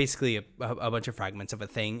 Basically a bunch of fragments of a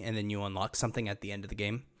thing, and then you unlock something at the end of the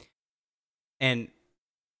game. And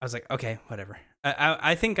I was like, okay, whatever.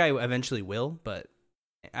 I think I eventually will, but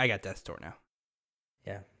I got Death's Door now.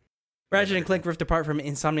 Yeah. Ratchet & Clank Rift Apart from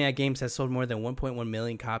Insomniac Games has sold more than 1.1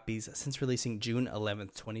 million copies since releasing June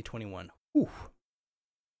 11th, 2021. Whew.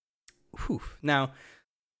 Now,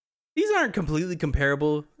 these aren't completely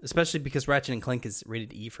comparable, especially because Ratchet & Clank is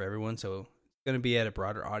rated E for everyone, so it's going to be at a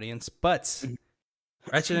broader audience. But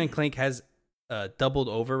Ratchet & Clank has doubled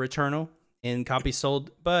over Returnal in copies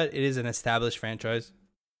sold, but it is an established franchise.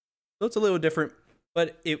 So it's a little different,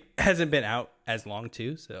 but it hasn't been out as long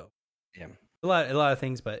too, so yeah. A lot of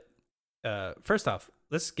things, but first off,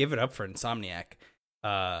 let's give it up for Insomniac.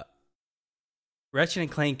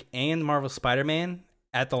 Ratchet & Clank and Marvel Spider-Man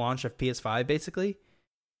at the launch of PS5 basically,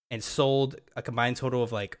 and sold a combined total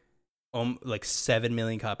of like 7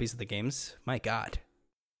 million copies of the games. My God.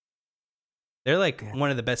 They're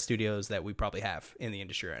one of the best studios that we probably have in the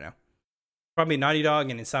industry right now. Probably Naughty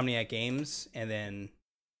Dog and Insomniac Games, and then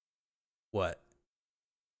what?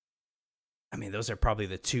 I mean, those are probably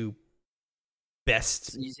the two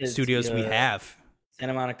best studios we have.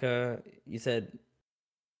 Santa Monica, you said?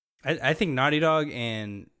 I think Naughty Dog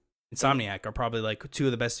and Insomniac are probably two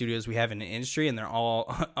of the best studios we have in the industry, and they're all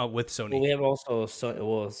with Sony. Well, we have also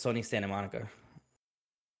Sony Santa Monica.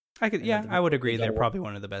 I would agree. They're probably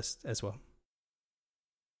one of the best as well.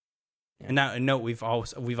 Yeah. And note we've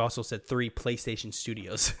also said 3 PlayStation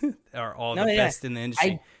studios are all the best in the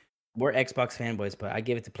industry. We're Xbox fanboys, but I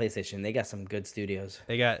give it to PlayStation. They got some good studios.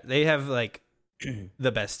 They have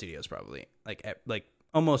the best studios probably.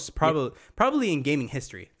 Almost probably in gaming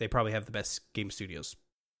history. They probably have the best game studios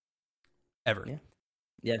ever.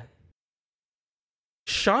 Yeah.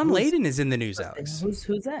 Sean Layden is in the news, Alex.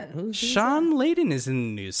 Who's that? Sean Layden is in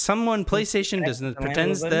the news. Someone PlayStation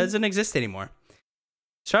doesn't exist anymore.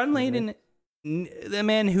 Sean Layden, the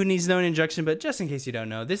man who needs no introduction, but just in case you don't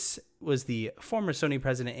know, this was the former Sony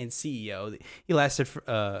president and CEO. He lasted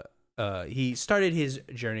he started his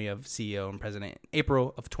journey of CEO and president in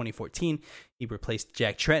April of 2014. He replaced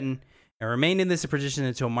Jack Tretton and remained in this position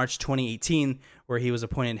until March 2018, where he was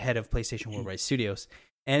appointed head of PlayStation Worldwide Studios.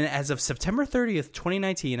 And as of September 30th,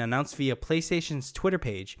 2019, announced via PlayStation's Twitter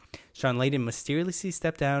page, Sean Layden mysteriously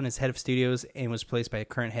stepped down as head of studios and was replaced by a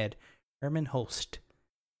current head, Herman Holst.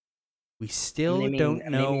 We still don't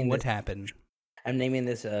know what happened. I'm naming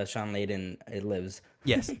this Sean Layden It Lives.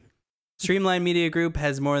 Yes. Streamline Media Group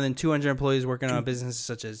has more than 200 employees working on businesses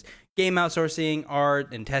such as game outsourcing,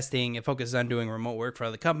 art, and testing. It focuses on doing remote work for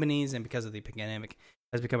other companies, and because of the pandemic,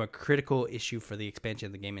 has become a critical issue for the expansion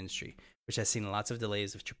of the game industry, which has seen lots of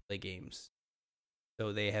delays of AAA games.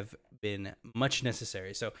 So they have been much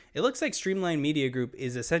necessary. So it looks like Streamline Media Group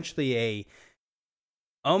is essentially a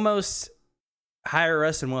almost hire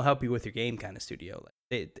us and we'll help you with your game kind of studio.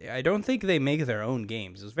 I don't think they make their own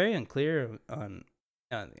games. It was very unclear on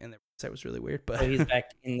and the website was really weird. But so he's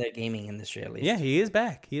back in the gaming industry at least. Yeah, he is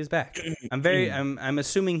back. He is back. I'm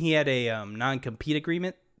assuming he had a non-compete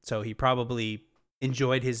agreement, so he probably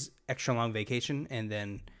enjoyed his extra long vacation, and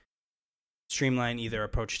then Streamline either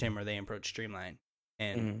approached him or they approached Streamline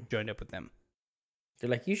and joined up with them. They're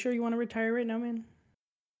like, "You sure you want to retire right now, man?"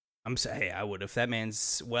 I'm saying, hey, I would have. That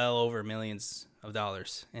man's well over millions of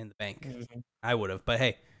dollars in the bank. I would have, but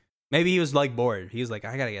hey, maybe he was like bored. He was like,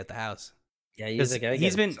 I gotta get the house. Yeah,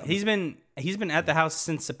 he's been at the house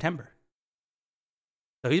since September,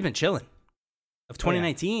 so he's been chilling of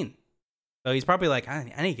 2019. Yeah. So he's probably like, I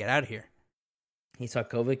need to get out of here. He saw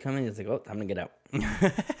COVID coming. He's like, oh, time to get out.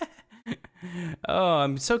 Oh,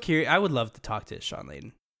 I'm so curious. I would love to talk to Sean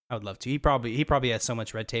Layden. I would love to. He probably has so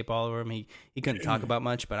much red tape all over him. He couldn't talk about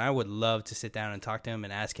much, but I would love to sit down and talk to him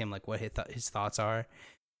and ask him like what his thoughts are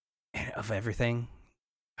of everything.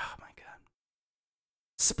 Oh my god.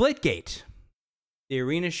 Splitgate, the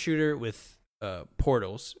arena shooter with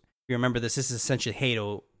portals. If you remember this is essentially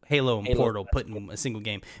Halo and Portal put in a single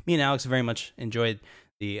game. Me and Alex very much enjoyed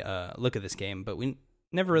the look of this game, but we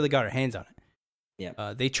never really got our hands on it.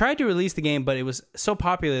 Yeah. They tried to release the game, but it was so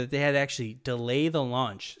popular that they had to actually delay the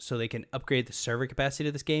launch so they can upgrade the server capacity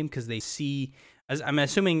of this game because they see, as I'm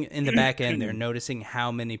assuming in the back end, they're noticing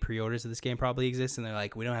how many pre-orders of this game probably exist, and they're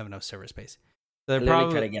like, we don't have enough server space. So they're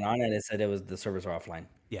probably trying to get on it. It said the servers are offline.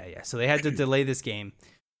 Yeah. So they had to delay this game.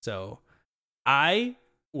 So I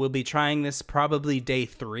will be trying this probably day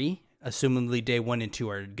 3. Assumingly day 1 and 2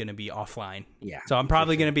 are going to be offline. Yeah. So I'm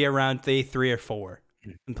probably going to be around day 3 or 4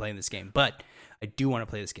 and playing this game. But I do want to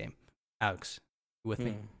play this game. Alex, you with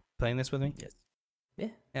me? Playing this with me? Yes.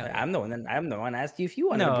 Yeah. I'm the one asked you if you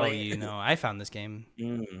wanted to play. No, I found this game.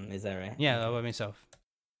 Is that right? Yeah, all by myself.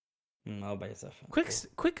 All by yourself.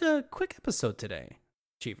 Quick episode today,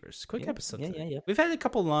 Achievers. Quick episode today. Yeah. We've had a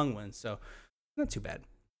couple long ones, so not too bad.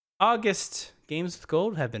 August Games with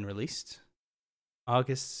Gold have been released.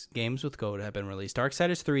 Darksiders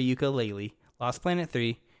 3, Yooka-Laylee, Lost Planet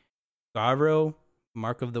 3, Garro,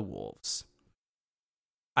 Mark of the Wolves.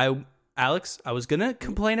 Alex, I was going to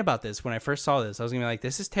complain about this when I first saw this. I was going to be like,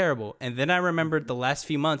 this is terrible. And then I remembered the last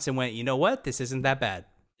few months and went, you know what? This isn't that bad.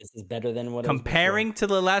 This is better than what comparing to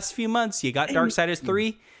the last few months. You got Darksiders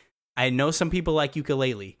 3. I know some people like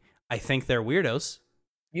Yooka-Laylee. I think they're weirdos.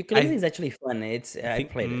 Yooka-Laylee is actually fun. I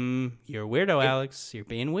played it. You're a weirdo, Alex. You're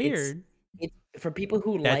being weird. It's for people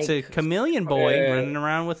who That's a chameleon boy running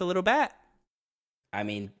around with a little bat. I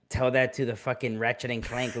mean, tell that to the fucking Ratchet and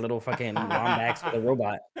Clank little fucking Lombax with a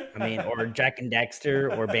robot. I mean, or Jack and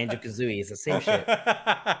Daxter or Banjo-Kazooie. It's the same shit.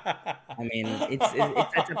 I mean, it's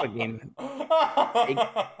that type of game.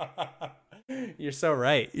 You're so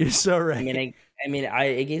right.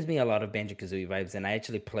 It gives me a lot of Banjo-Kazooie vibes, and I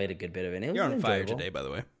actually played a good bit of it. You're on fire today, by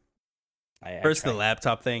the way. First the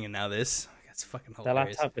laptop thing, and now this. That's fucking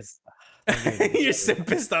hilarious. The laptop is... You're so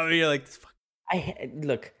pissed off. You're like, fuck. I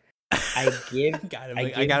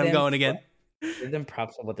got him going again. Give them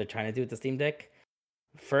props on what they're trying to do with the Steam Deck.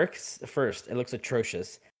 First, it looks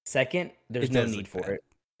atrocious. Second, there's no need for it.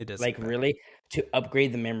 It does. Like, really? To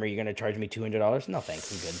upgrade the memory, you're going to charge me $200? No,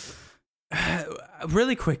 thanks. I'm good.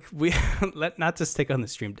 Really quick, not to stick on the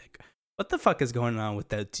Stream Deck. What the fuck is going on with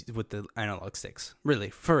the analog sticks? Really,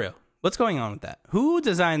 for real. What's going on with that? Who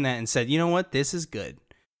designed that and said, you know what, this is good?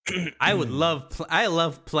 I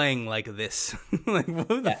love playing like this. Like, what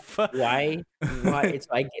the fuck? Why?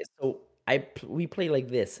 We play like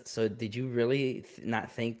this. So did you really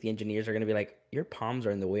not think the engineers are going to be like, your palms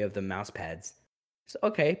are in the way of the mouse pads? So,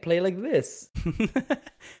 okay, play like this.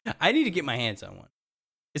 I need to get my hands on one.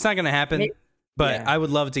 It's not going to happen, but I would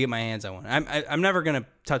love to get my hands on one. I'm never going to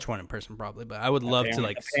touch one in person probably, but I would love to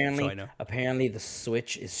so I know. Apparently the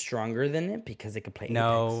Switch is stronger than it because it can play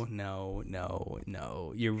No.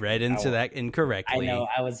 You read into that incorrectly. I know,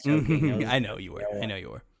 I was joking. I know you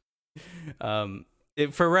were.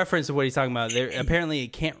 for reference of what he's talking about, there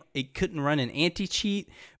apparently it couldn't run an anti-cheat,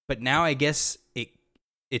 but now I guess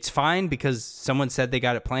it's fine because someone said they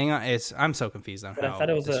got it playing on. I'm so confused on But how. I thought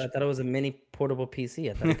it was a mini portable PC.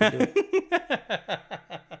 I thought it could do it.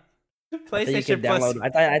 PlayStation Plus.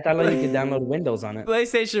 I thought you could download Windows on it.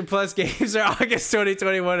 PlayStation Plus games are August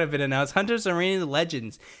 2021 have been announced. Hunters Arena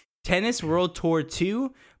Legends, Tennis World Tour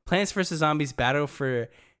 2, Plants vs Zombies Battle for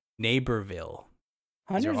Neighborville.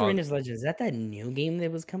 Hunters Arena Legends, is that new game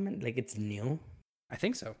that was coming? Like it's new? I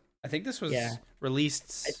think so. I think this was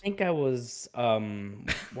released. I think I was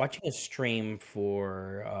watching a stream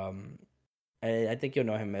for I think you'll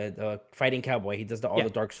know him, Fighting Cowboy. He does all the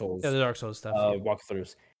Dark Souls. Yeah, the Dark Souls stuff.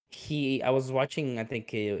 Walkthroughs. I was watching, I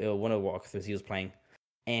think one of the walkthroughs he was playing,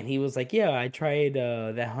 and he was like, "Yeah, I tried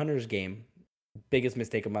that Hunters game. Biggest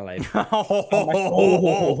mistake of my life." He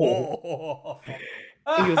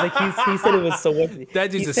was like, he said it was so.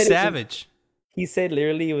 That dude's a savage. He said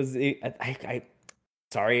literally it was. I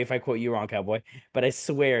sorry if I quote you wrong, Cowboy, but I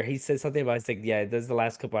swear he said something about, it's like, yeah, this is the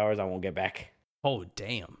last couple hours I won't get back. Oh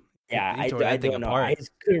damn. Yeah, I don't know. I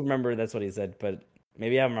just couldn't remember that's what he said, but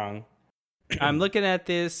maybe I'm wrong. I'm looking at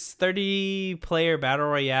this 30-player battle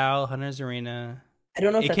royale Hunters Arena. I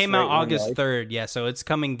don't know if it came out August 3rd. Yeah, so it's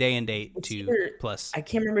coming day and date to Plus. I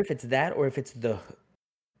can't remember if it's that or if it's the.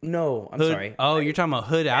 No, I'm Hood. sorry. Oh, you're talking about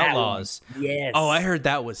Hood Outlaws. Yes. Oh, I heard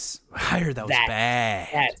that was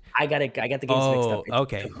bad. I got the games mixed up.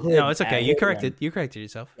 Okay. No, it's okay. You corrected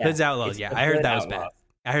yourself. Yeah, Hood's Outlaws. Yeah, I heard that was bad.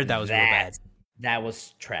 I heard that was real bad. That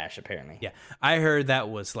was trash, apparently. Yeah, I heard that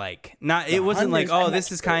was like not. It wasn't like, oh,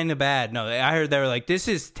 this is kind of bad. No, I heard they were like, this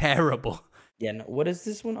is terrible. Yeah. No, what is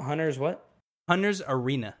this one? Hunters what? Hunters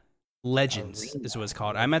Arena Legends is what it's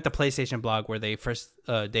called. I'm at the PlayStation blog where they first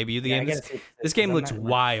debuted the game. This game looks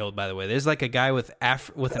wild, by the way. There's like a guy with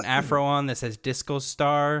an afro on that says Disco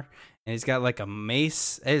Star, and he's got like a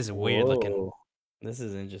mace. It is weird looking. This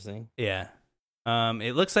is interesting. Yeah.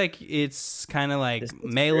 It looks like it's kind of like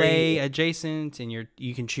Melee adjacent, and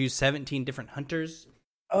you can choose 17 different hunters.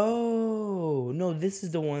 Oh no, this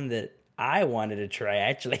is the one that I wanted to try.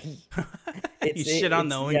 Actually, you shit on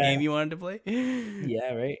the only game you wanted to play.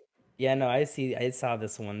 Yeah, right. Yeah, no, I saw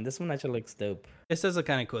this one. This one actually looks dope. This does look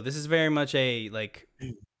kind of cool. This is very much a like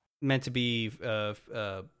meant to be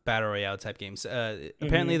battle royale type games.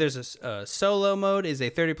 Apparently, there's a solo mode. Is a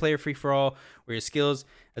 30-player free for all where your skills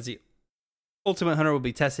as the Ultimate Hunter will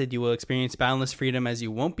be tested. You will experience boundless freedom as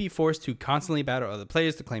you won't be forced to constantly battle other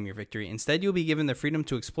players to claim your victory. Instead, you'll be given the freedom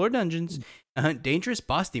to explore dungeons and hunt dangerous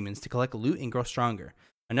boss demons to collect loot and grow stronger.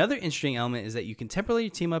 Another interesting element is that you can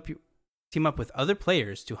temporarily team up with other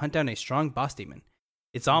players to hunt down a strong boss demon.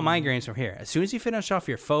 It's all migraines from here. As soon as you finish off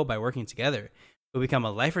your foe by working together, it will become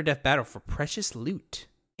a life or death battle for precious loot.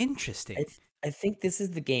 Interesting. I think this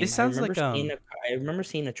is the game. This sounds like I remember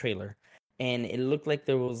seeing a trailer. And it looked like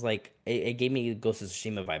there was like it gave me Ghost of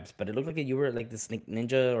Tsushima vibes, but it looked like you were like this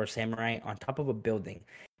ninja or samurai on top of a building,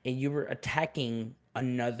 and you were attacking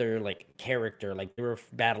another like character, like you were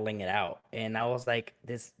battling it out. And I was like,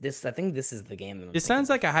 this I think this is the game. This sounds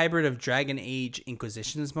like a hybrid of Dragon Age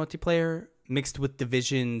Inquisition's multiplayer mixed with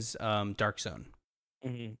Division's Dark Zone,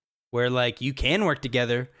 where like you can work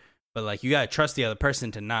together, but like you gotta trust the other person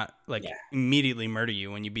to not like immediately murder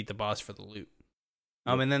you when you beat the boss for the loot.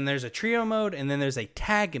 And then there's a trio mode, and then there's a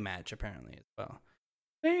tag match apparently as well.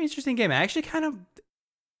 Very interesting game. I actually kind of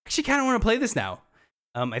want to play this now.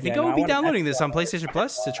 I think I will be downloading this on PlayStation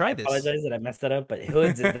Plus to try this. I apologize that I messed that up, but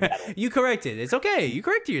Hood's in the battle. You corrected. It's okay. You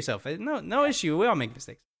corrected yourself. No issue. We all make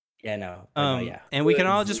mistakes. Yeah, no. And we can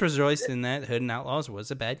all just rejoice in that Hood and Outlaws was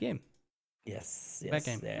a bad game. Yes. Bad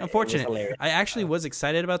game. Yeah, unfortunate. I actually was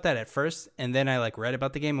excited about that at first, and then I like read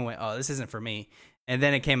about the game and went, "Oh, this isn't for me." And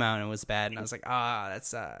then it came out and it was bad, and I was like, that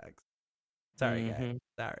sucks. Sorry, guys.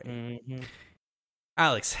 Sorry.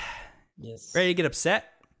 Alex. Yes. Ready to get upset?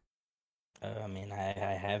 I mean,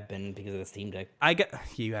 I have been because of the Steam Deck.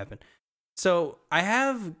 You have been. So I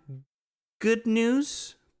have good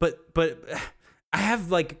news, but I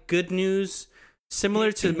have like good news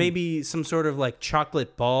similar to maybe some sort of like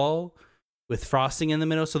chocolate ball with frosting in the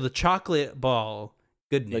middle. So the chocolate ball.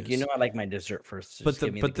 Good news. Look, you know I like my dessert first. But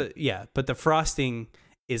the frosting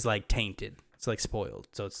is like tainted. It's like spoiled.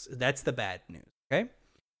 So that's the bad news. Okay.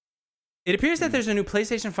 It appears that there's a new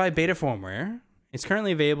PlayStation 5 beta firmware. It's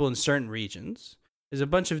currently available in certain regions. There's a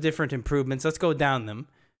bunch of different improvements. Let's go down them.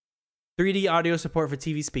 3D audio support for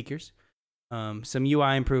TV speakers. Some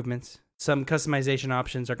UI improvements. Some customization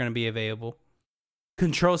options are going to be available.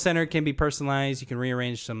 Control center can be personalized. You can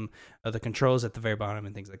rearrange some of the controls at the very bottom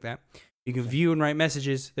and things like that. You can view and write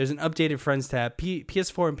messages. There's an updated Friends tab.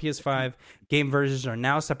 PS4 and PS5 game versions are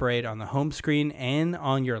now separated on the home screen and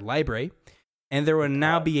on your library. And there will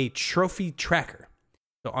now be a trophy tracker.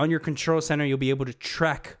 So on your control center, you'll be able to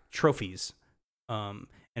track trophies. And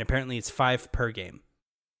apparently it's 5 per game.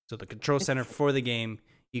 So the control center for the game,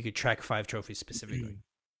 you could track 5 trophies specifically.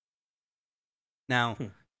 Now,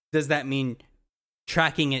 does that mean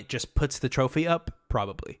tracking it just puts the trophy up?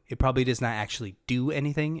 Probably. It probably does not actually do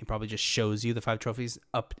anything. It probably just shows you the 5 trophies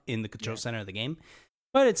up in the control center of the game.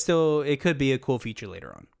 But it could be a cool feature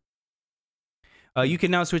later on. You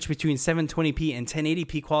can now switch between 720p and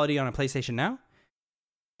 1080p quality on a PlayStation Now.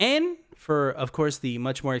 And for, of course, the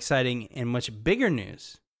much more exciting and much bigger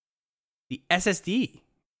news, the SSD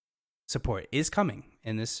support is coming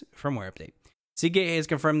in this firmware update. Seagate has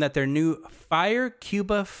confirmed that their new Fire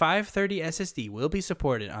Cuba 530 SSD will be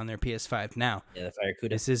supported on their PS5 now. Yeah, the Fire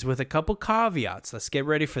Cuba. This is with a couple caveats. Let's get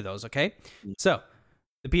ready for those, okay? So,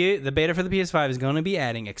 the beta for the PS5 is going to be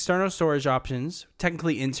adding external storage options,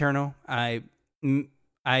 technically internal. I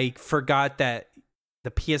forgot that the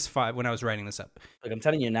PS5 when I was writing this up. Look, I'm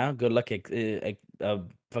telling you now, good luck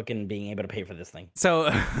fucking being able to pay for this thing. So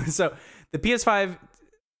the PS5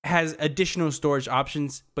 has additional storage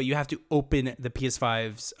options, but you have to open the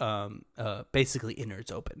PS5's basically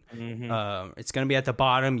innards open. It's going to be at the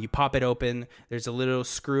bottom. You pop it open. There's a little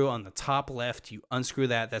screw on the top left. You unscrew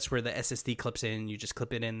that. That's where the SSD clips in. You just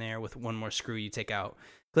clip it in there with one more screw you take out.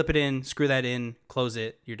 Clip it in, screw that in, close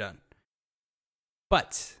it. You're done.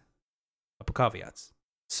 But a couple caveats.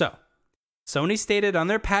 So, Sony stated on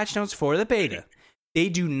their patch notes for the beta, they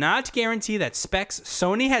do not guarantee that specs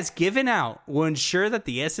Sony has given out will ensure that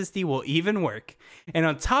the SSD will even work. And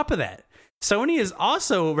on top of that, Sony is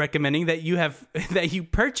also recommending that you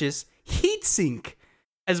purchase heatsink,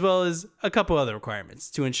 as well as a couple other requirements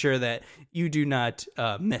to ensure that you do not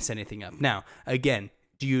mess anything up. Now, again,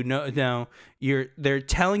 do you know now they're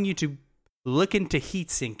telling you to look into heat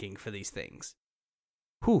sinking for these things.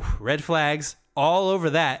 Whew, red flags all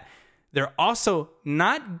over that. They're also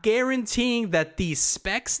not guaranteeing that these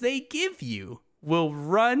specs they give you will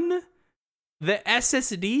run the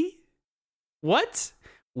SSD. What?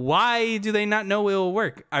 Why do they not know it will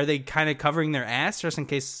work? Are they kind of covering their ass just in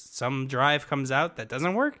case some drive comes out that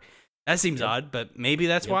doesn't work? That seems odd, but maybe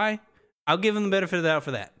that's why. I'll give them the benefit of the doubt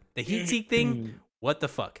for that. The heatsink thing, what the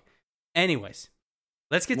fuck? Anyways,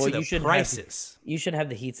 let's get to the prices. You should have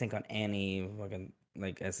the heatsink on any fucking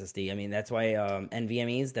like SSD. I mean, that's why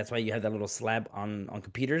NVMe's. That's why you have that little slab on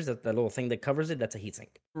computers. That little thing that covers it. That's a heatsink.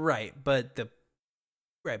 Right, but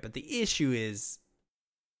the issue is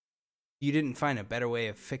you didn't find a better way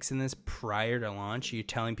of fixing this prior to launch. You're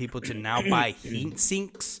telling people to now buy heat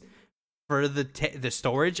sinks for the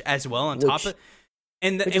storage as well on top of.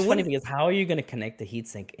 Which is funny because how are you going to connect the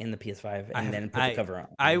heatsink in the PS5 and then put the cover on?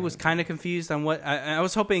 I was kind of confused on what I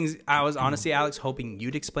was hoping. I was honestly, Alex, hoping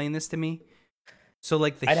you'd explain this to me. So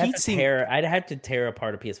like the heatsink, I'd have to tear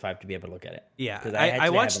apart a PS5 to be able to look at it. Yeah,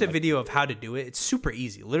 I watched a video of how to do it. It's super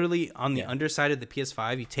easy. Literally on the underside of the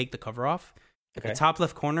PS5, you take the cover off. Okay. The top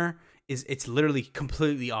left corner it's literally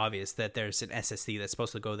completely obvious that there's an SSD that's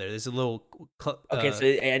supposed to go there. There's a little. So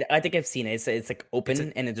I think I've seen it. It's like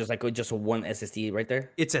open and it's just like just one SSD right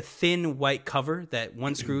there. It's a thin white cover that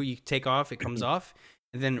one screw you take off, it comes off.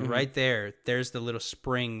 And then right there's the little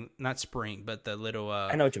spring, not spring, but the little...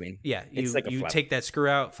 I know what you mean. Yeah, you take that screw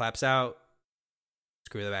out, flaps out,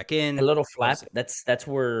 screw that back in. A little flap, that's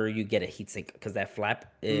where you get a heatsink, because that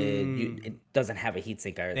flap, it doesn't have a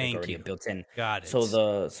heatsink already built in. Got it.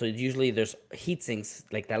 So usually there's heatsinks,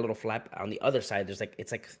 like that little flap on the other side, there's like,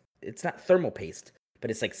 it's not thermal paste,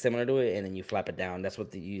 but it's like similar to it, and then you flap it down. That's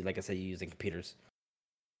what like I said, you use in computers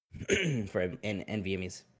for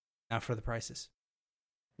NVMe's. Now for the prices.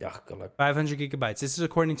 Oh, good luck. 500 gigabytes. This is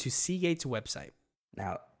according to Seagate's website.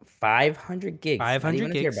 Now, 500 gigs.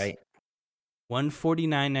 500 gigs.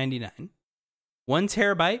 $149.99. 1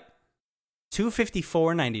 terabyte.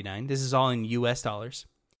 $254.99. This is all in US dollars.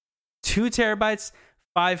 2 terabytes.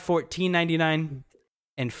 $514.99.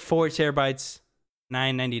 And 4 terabytes.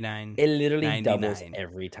 $9.99. It literally doubles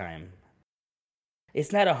every time.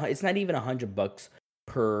 It's not even $100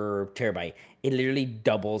 per terabyte. It literally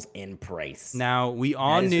doubles in price. Now, we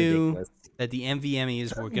all knew that the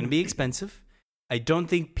NVMe's were going to be expensive. I don't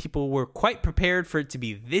think people were quite prepared for it to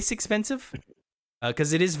be this expensive,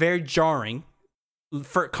 because it is very jarring.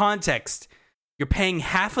 For context, you're paying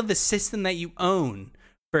half of the system that you own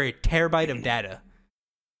for a terabyte of data.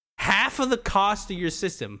 Half of the cost of your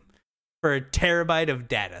system for a terabyte of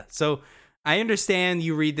data. So I understand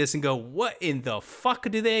you read this and go, what in the fuck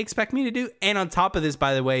do they expect me to do? And on top of this,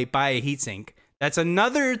 by the way, buy a heatsink. That's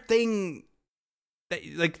another thing that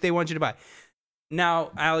like they want you to buy.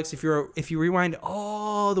 Now, Alex, if you rewind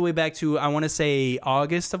all the way back to, I want to say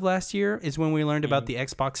August of last year is when we learned about the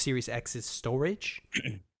Xbox Series X's storage.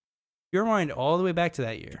 You rewind all the way back to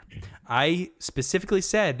that year. I specifically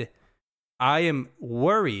said I am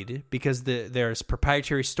worried because there's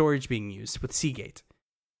proprietary storage being used with Seagate.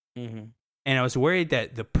 Mm-hmm. And I was worried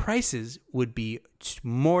that the prices would be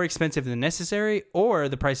more expensive than necessary, or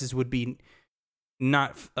the prices would be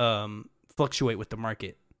not fluctuate with the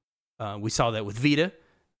market. We saw that with Vita,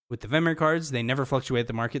 with the memory cards. They never fluctuated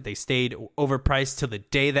the market. They stayed overpriced till the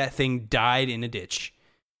day that thing died in a ditch.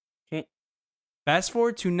 Fast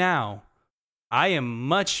forward to now, I am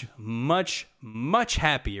much, much, much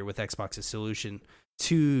happier with Xbox's solution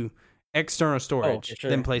to external storage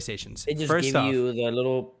than PlayStation's. They just give you the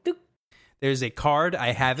little... Doop. There's a card.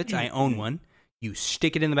 I have it. I own one. You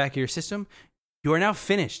stick it in the back of your system. You are now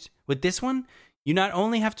finished. With this one, you not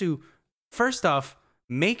only have to, first off,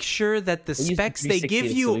 make sure that the specs they give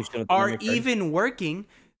you are even working.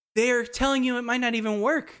 They're telling you it might not even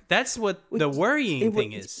work. That's what the worrying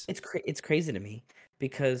thing is. It's crazy to me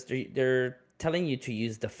because they're telling you to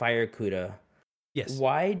use the Fire CUDA. Yes.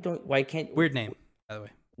 Why can't... Weird name, by the way.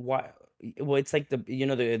 Why? Well, it's like the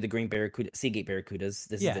green Barracuda, Seagate Barracudas.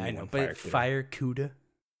 This is the I know, but Fire CUDA.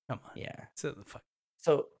 Come on. Yeah.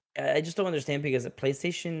 So I just don't understand because a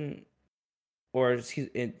PlayStation, or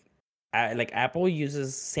like Apple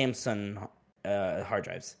uses Samsung hard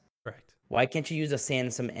drives. Correct. Why can't you use a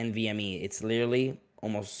Samsung NVMe? It's literally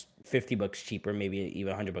almost $50 cheaper, maybe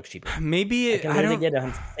even $100 cheaper. Maybe I can literally get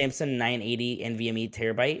a Samsung 980 NVMe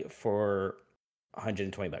terabyte for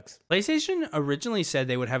 $120. PlayStation originally said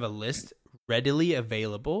they would have a list readily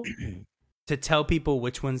available to tell people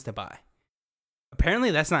which ones to buy.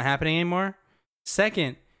 Apparently, that's not happening anymore.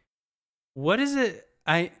 Second, what is it?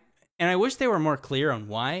 I wish they were more clear on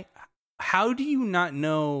why. How do you not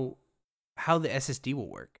know how the SSD will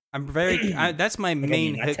work? That's my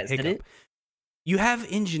main hiccup. You have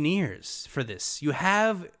engineers for this.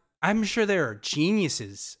 I'm sure there are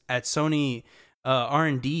geniuses at Sony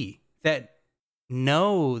R&D that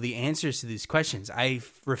know the answers to these questions. I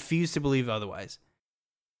refuse to believe otherwise.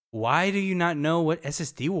 Why do you not know what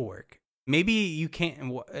SSD will work? Maybe you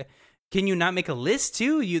can't. Can you not make a list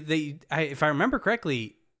too? If I remember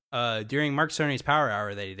correctly, during Mark Cerny's Power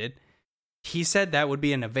Hour that he did, he said that would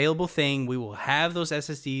be an available thing. We will have those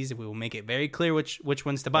SSDs and we will make it very clear which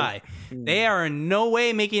ones to buy. They are in no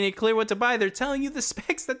way making it clear what to buy. They're telling you the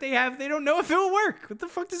specs that they have. They don't know if it will work. What the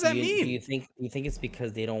fuck does that mean? Do you think it's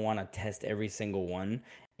because they don't want to test every single one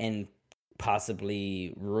and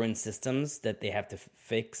possibly ruin systems that they have to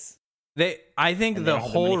fix? I think the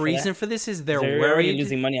whole reason for this is they're worried. Already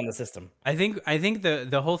losing money on the system. I think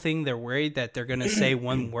the whole thing, they're worried that they're gonna say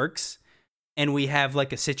one works, and we have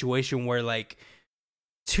like a situation where like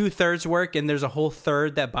 2/3 work, and there's a whole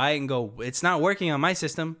third that buy it and go, it's not working on my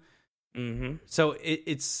system. Mm-hmm. So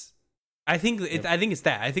it's. I think it's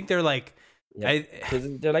that. I think they're like.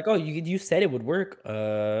 Because they're like, oh, you said it would work.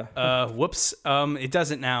 Whoops. It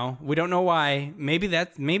doesn't now. We don't know why. Maybe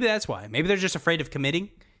that's why. Maybe they're just afraid of committing.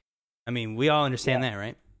 I mean, we all understand that,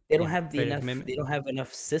 right? They don't have enough. They don't have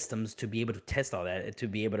enough systems to be able to test all that. To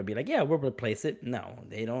be able to be like, yeah, we'll replace it. No,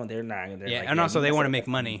 they don't. They're not. And also they want to make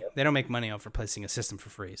money. They don't make money off replacing a system for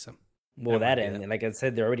free. So, like I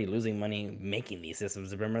said, they're already losing money making these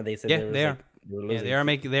systems. Remember they said they are.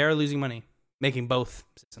 They are losing money making both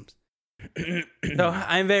systems. So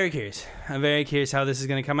I'm very curious. I'm very curious how this is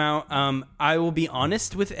going to come out. I will be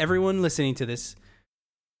honest with everyone listening to this.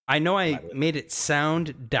 I know I made it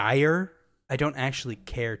sound dire. I don't actually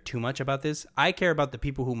care too much about this. I care about the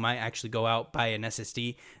people who might actually go out, buy an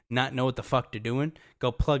SSD, not know what the fuck they're doing,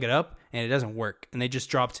 go plug it up, and it doesn't work. And they just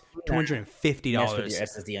dropped $250 with your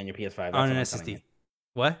SSD on your PS5 on an SSD.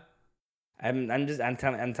 What?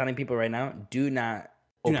 I'm telling people right now, do not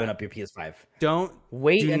open up your PS5. Don't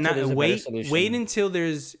wait until there's a better solution. Wait until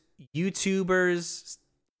there's YouTubers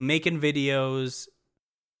making videos.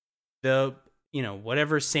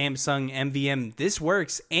 Whatever Samsung MVM, this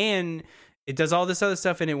works and it does all this other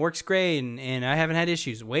stuff and it works great and I haven't had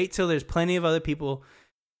issues. Wait till there's plenty of other people,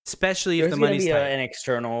 especially if the money's tight. An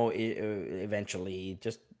external eventually.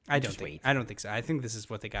 I don't think so. I think this is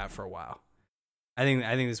what they got for a while. I think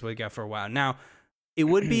this is what they got for a while. Now, it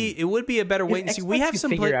would be a better wait and see. We have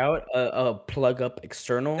some figure out a plug up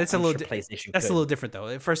external. That's a little different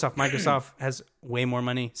though. First off, Microsoft has way more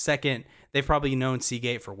money. Second, they've probably known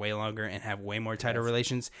Seagate for way longer and have way more tighter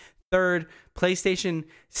relations. Third, PlayStation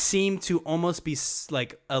seemed to almost be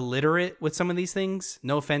like illiterate with some of these things.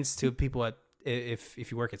 No offense to people if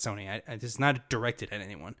you work at Sony, it's not directed at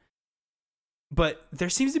anyone. But there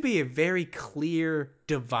seems to be a very clear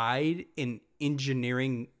divide in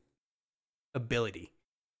engineering ability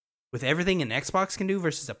with everything an Xbox can do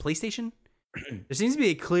versus a PlayStation. There seems to be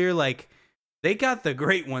a clear, like, they got the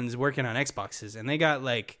great ones working on Xboxes, and they got,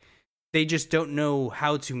 like, they just don't know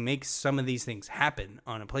how to make some of these things happen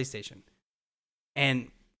on a PlayStation.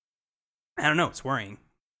 And I don't know, it's worrying,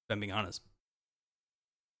 if I'm being honest.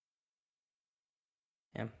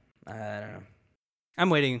 Yeah, I don't know. I'm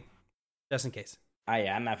waiting, just in case.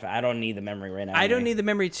 I'm not. I don't need the memory right now. I don't need the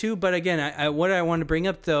memory too, but again, what I want to bring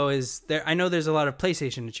up though is I know there's a lot of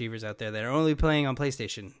PlayStation achievers out there that are only playing on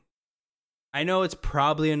PlayStation. I know it's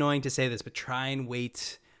probably annoying to say this, but try and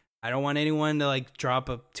wait. I don't want anyone to like drop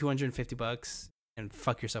a $250 and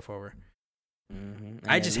fuck yourself over. Mm-hmm.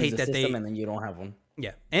 I just hate that and then you don't have one.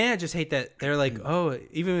 Yeah, and I just hate that they're like, oh,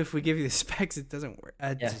 even if we give you the specs, it doesn't work.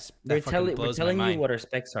 We're telling you what our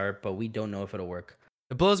specs are, but we don't know if it'll work.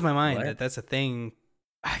 It blows my mind that that's a thing.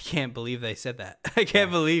 I can't believe they said that. I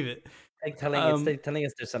can't believe it. Like telling us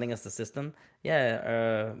they're selling us the system.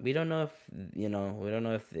 Yeah, we don't know if we don't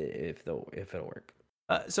know if it'll work.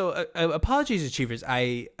 So apologies, achievers.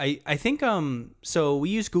 I think so we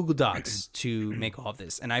use Google Docs to make all of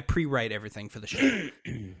this, and I pre-write everything for the show.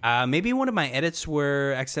 Maybe one of my edits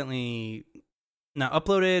were accidentally not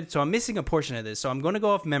uploaded, so I'm missing a portion of this. So I'm going to go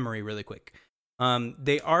off memory really quick.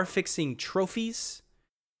 They are fixing trophies.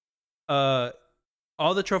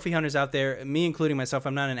 All the trophy hunters out there, me including myself,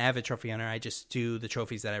 I'm not an avid trophy hunter. I just do the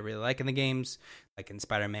trophies that I really like in the games, like in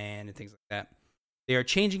Spider-Man and things like that. They are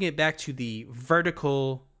changing it back to the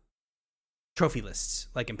vertical trophy lists,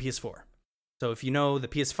 like in PS4. So if you know the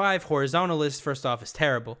PS5 horizontal list, first off, is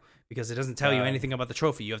terrible because it doesn't tell you anything about the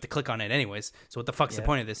trophy. You have to click on it anyways. So what the fuck's the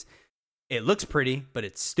point of this? It looks pretty, but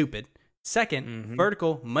it's stupid. Second,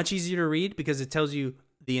 vertical, much easier to read because it tells you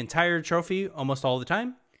the entire trophy almost all the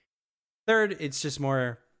time. Third, it's just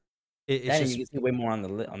more. It's just, you can see way more on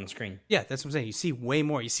the screen. Yeah, that's what I'm saying. You see way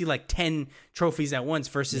more. You see like 10 trophies at once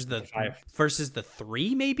versus the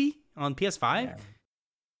 3 maybe on PS5.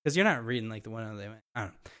 Because you're not reading like the one other. I don't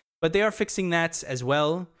know. But they are fixing that as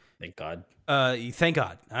well. Thank God. Thank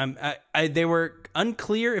God. They were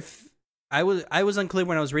unclear if I was unclear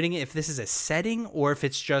when I was reading it if this is a setting or if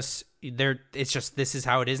it's just this is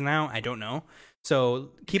how it is now. I don't know. So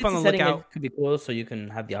keep on the lookout. It could be cool, so you can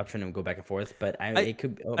have the option of go back and forth. But maybe it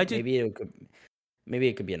could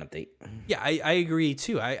be an update. Yeah, I agree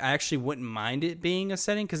too. I actually wouldn't mind it being a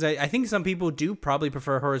setting because I think some people do probably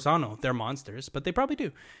prefer horizontal. They're monsters, but they probably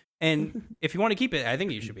do. And if you want to keep it, I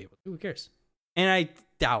think you should be able to. Who cares? And I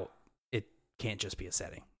doubt it can't just be a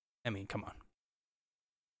setting. I mean, come on.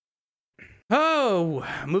 Oh,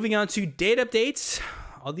 moving on to date updates.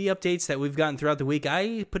 All the updates that we've gotten throughout the week,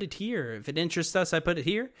 I put it here. If it interests us, I put it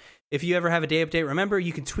here. If you ever have a day update, remember,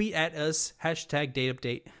 you can tweet at us, #date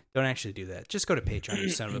update. Don't actually do that. Just go to Patreon, you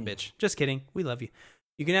son of a bitch. Just kidding. We love you.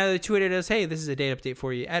 You can either tweet at us, hey, this is a date update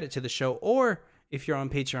for you, add it to the show. Or if you're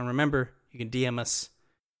on Patreon, remember, you can DM us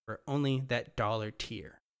for only that $1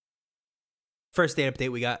 tier. First date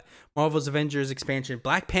update we got Marvel's Avengers expansion,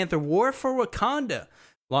 Black Panther War for Wakanda,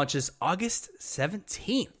 launches August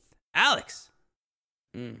 17th. Alex.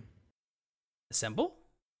 Assemble?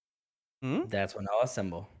 That's when I'll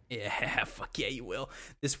assemble. Yeah, fuck yeah, you will.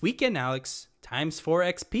 This weekend, Alex, times 4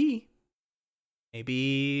 XP.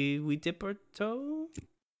 Maybe we dip our toe?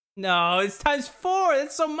 No, it's times 4.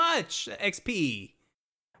 That's so much XP.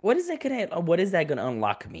 What is that gonna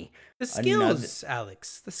unlock me? The skills,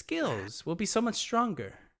 Alex. The skills will be so much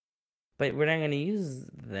stronger. But we're not gonna use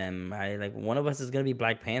them. One of us is gonna be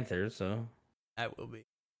Black Panther, so I will be.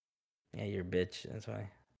 Yeah, you're a bitch. That's why.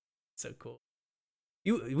 So cool.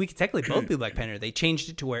 We could technically both be Black Panther. They changed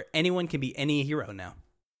it to where anyone can be any hero now.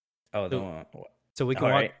 Oh, so we can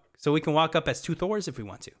walk. Right. So we can walk up as 2 Thors if we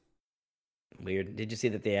want to. Weird. Did you see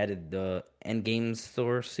that they added the Endgame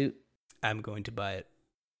Thor suit? I'm going to buy it.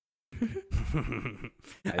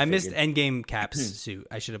 I missed Endgame Cap's suit.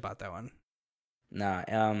 I should have bought that one. Nah.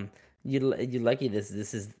 You lucky. This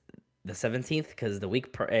is the 17th because the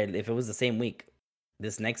week. If it was the same week.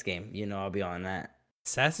 This next game, I'll be on that.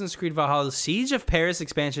 Assassin's Creed Valhalla Siege of Paris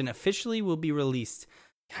expansion officially will be released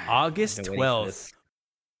August 12th.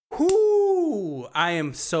 Whoo! I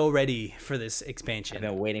am so ready for this expansion. I've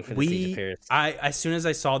been waiting for the Siege of Paris. As soon as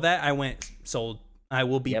I saw that, I went, sold. I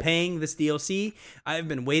will be paying this DLC. I've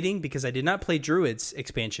been waiting because I did not play Druid's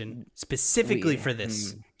expansion specifically for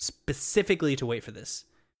this. Specifically to wait for this.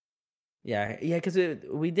 Yeah, because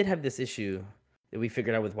we did have this issue that we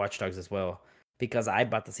figured out with Watch Dogs as well. Because I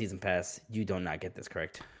bought the season pass, you do not get this,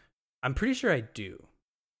 correct? I'm pretty sure I do.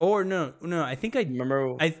 Or no, I think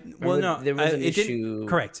Remember? well, no, there was an it issue. didn't.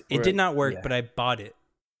 Correct, it did not work, but I bought it.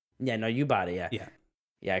 Yeah, no, you bought it. Yeah, Yeah.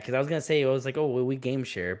 Yeah, because I was gonna say it was like, oh, well, we game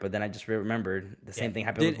share, but then I just remembered the same thing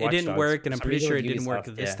happened with Watch It didn't Dogs. work, and For I'm some pretty reason sure with it didn't work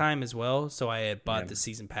Ubisoft, this time as well. So I had bought Yeah. the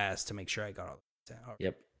season pass to make sure I got all that.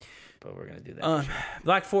 Yep, but we're gonna do that. For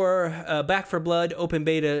sure. Back for Blood open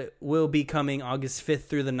beta will be coming August 5th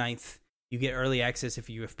through the 9th. You get early access if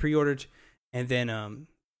you have pre-ordered, and then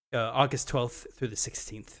August 12th through the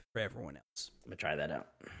 16th for everyone else. I'm gonna try that out.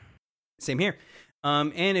 Same here.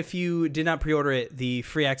 And if you did not pre-order it, the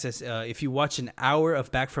free access, if you watch an hour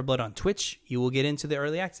of Back for Blood on Twitch, you will get into the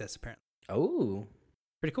early access, apparently. Oh,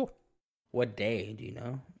 Pretty cool. what day do you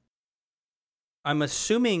know? I'm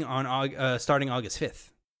assuming on starting August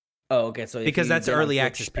 5th. Oh, okay. So Because that's get on early Twitch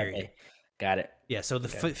access that period. day. Got it. Yeah, so the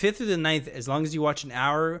Okay. 5th through the 9th, as long as you watch an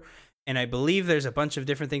hour, and I believe there's a bunch of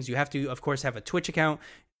different things. You have to, of course, have a Twitch account,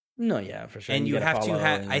 No, yeah, for sure. and you gotta have to follow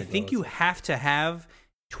have, and I the think goals. you have to have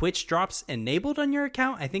Twitch drops enabled on your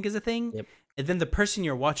account, I think is a thing. Yep. And then the person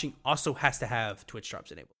you're watching also has to have Twitch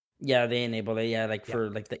drops enabled. Yeah, they enable it. Yeah, like for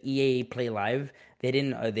like the EA Play Live, they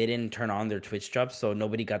didn't turn on their Twitch drops, so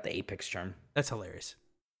nobody got the Apex charm. That's hilarious.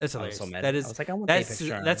 That's I was hilarious. so mad. That I is was like, I want the Apex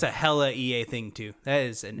charm. that's a hella EA thing too. That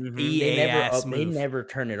is an Mhm. EA ass They move. never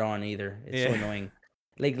turn it on either. It's so Yeah. annoying.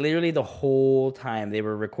 Like literally the whole time they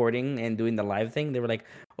were recording and doing the live thing, they were like,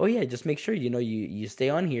 "Oh yeah, just make sure you stay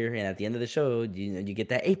on here, and at the end of the show, you get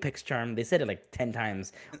that Apex charm." They said it like 10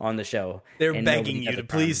 times on the show. They're and begging nobody you got to the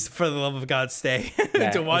please, charm. for the love of God, stay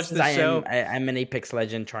Yeah, to it watch says, the show. I'm an Apex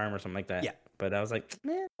Legend charm or something like that. Yeah. But I was like,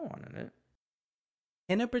 I don't want it.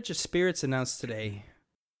 Hannah Bridge of Spirits announced today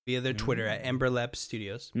via their Twitter at Ember Lab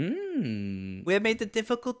Studios. We have made the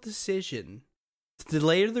difficult decision to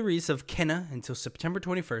delay the release of Kenna until September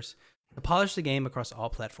 21st to polish the game across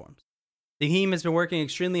all platforms. The team has been working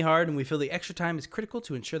extremely hard, and we feel the extra time is critical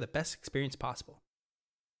to ensure the best experience possible.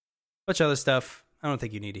 Bunch of other stuff. I don't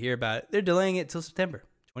think you need to hear about it. They're delaying it till September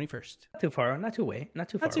 21st. Not too far, not too far. Not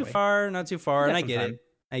too away. far, not too far. We And got I some get time. it.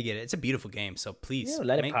 I get it. It's a beautiful game, so please Yeah,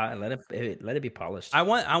 let it be polished. I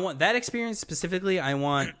want that experience specifically. I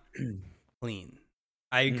want clean.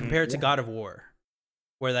 I compare it to yeah. God of War,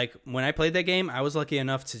 where like when I played that game, I was lucky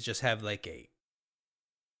enough to just have like a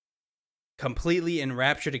completely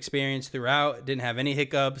enraptured experience throughout. Didn't have any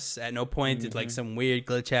hiccups. At no point did like some weird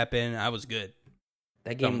glitch happen. I was good.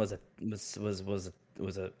 That game was a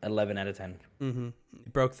 11 out of 10. Mm-hmm.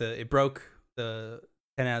 It broke the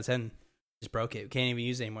 10 out of 10. Just broke it. We can't even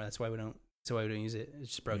use it anymore. That's why we don't use it. It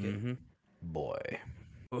just broke it. Boy,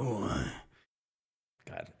 Ooh.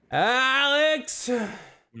 God. Alex,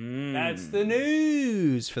 that's the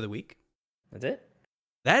news for the week. That's it.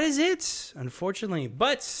 That is it, unfortunately.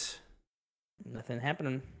 But Nothing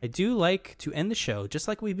happening. I do like to end the show just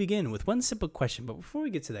like we begin with one simple question. But before we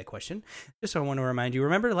get to that question, just I want to remind you,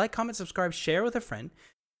 remember to like, comment, subscribe, share with a friend.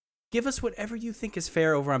 Give us whatever you think is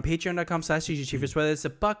fair over on patreon.com/GGChiefers, whether it's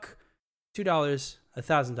 $1, $2,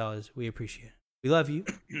 $1,000. We appreciate it. We love you.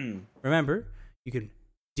 Remember, you can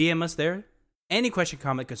DM us there. Any question,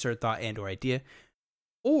 comment, concern, thought, and or idea.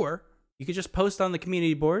 Or you can just post on the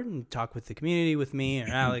community board and talk with the community with me or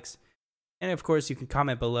Alex. And of course, you can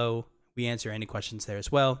comment below. We answer any questions there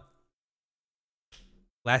as well.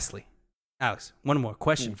 Lastly, Alex, one more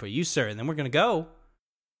question for you, sir, and then we're going to go. What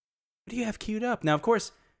do you have queued up? Now, of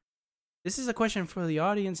course, this is a question for the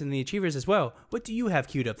audience and the Achievers as well. What do you have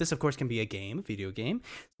queued up? This, of course, can be a game, a video game,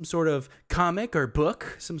 some sort of comic or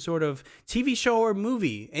book, some sort of TV show or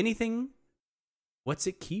movie, anything. What's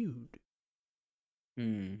it queued?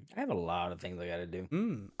 I have a lot of things I gotta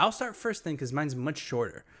do. I'll start first then because mine's much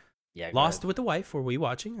shorter. Yeah. Lost with the Wife, were we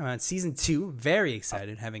watching? I'm on season 2. Very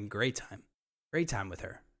excited, having a great time. Great time with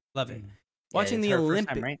her. Love it. Watching it's the her first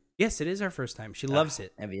Olympic. time, right? Yes, it is her first time. She loves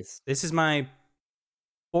it. Envious. This is my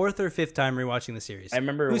 4th or 5th time rewatching the series. I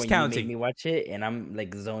remember Who's when counting? you made me watch it, and I'm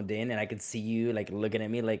like zoned in, and I could see you like looking at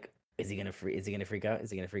me, like, is he gonna freak out? Is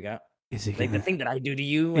he gonna freak out? Is he Like the thing that I do to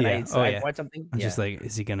you when I watch something. I'm just like,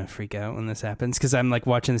 is he gonna freak out when this happens? Because I'm like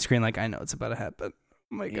watching the screen, like I know it's about to happen.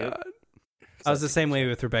 Oh my god! I was the same way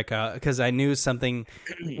with Rebecca because I knew something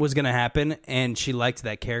was gonna happen, and she liked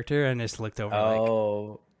that character, and I just looked over.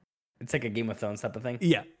 Oh, it's like a Game of Thrones type of thing.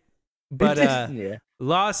 Yeah, but yeah.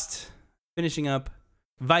 Lost, finishing up.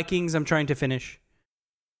 Vikings, I'm trying to finish.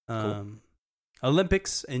 Cool.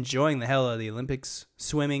 Olympics, enjoying the hell out of the Olympics.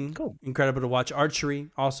 Swimming, Cool. Incredible to watch. Archery,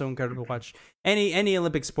 also incredible to watch. Any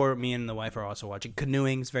Olympic sport, me and the wife are also watching.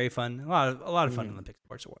 Canoeing is very fun. A lot of fun Olympic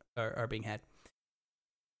sports are being had.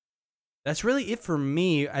 That's really it for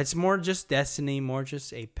me. It's more just Destiny, more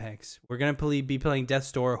just Apex. We're gonna be playing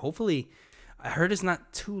Death's Door. Hopefully, I heard it's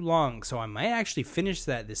not too long, so I might actually finish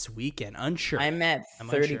that this weekend. Unsure. I'm at I'm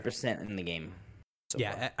 30% in the game. So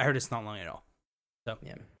yeah, far. I heard it's not long at all. So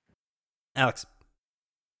Yeah. Alex.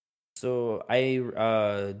 So I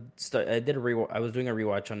did a rewatch. I was doing a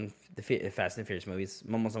rewatch on the Fast and Furious movies.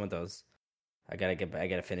 I'm almost done with those. I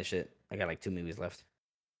gotta finish it. I got like 2 movies left.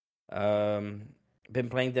 Been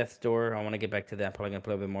playing Death's Door. I want to get back to that. Probably gonna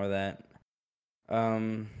play a bit more of that.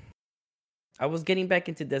 I was getting back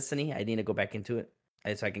into Destiny. I need to go back into it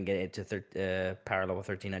so I can get it to power level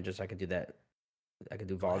 1300, so I can do that. I could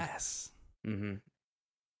do VOG. Yes. Mm-hmm.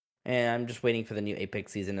 And I'm just waiting for the new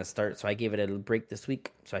Apex season to start. So I gave it a break this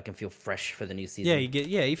week so I can feel fresh for the new season.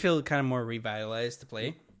 You feel kind of more revitalized to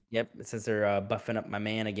play. Yep, since they're buffing up my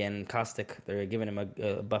man again, Caustic. They're giving him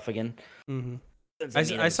a buff again. Mm-hmm.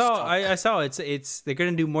 I saw it's they're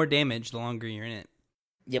gonna do more damage the longer you're in it.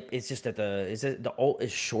 Yep, it's just that the ult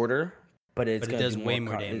is shorter, but it does way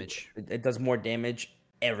more damage. It does more damage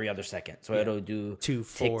every other second. So it'll do 2,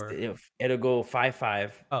 4. It'll go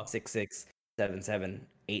 5-5, Oh. 6-6, 7-7,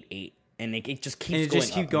 8-8, and it just keeps and it going.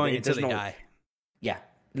 Just keep going until they die. Yeah,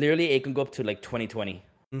 literally, it can go up to like 2020.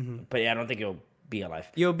 Mm-hmm. But I don't think it'll be alive.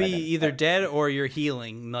 You'll be either dead or you're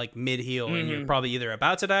healing, like mid heal, and you're probably either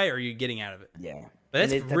about to die or you're getting out of it. Yeah, but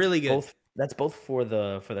that's really good. That's both for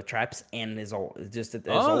the traps and his ult. It's just that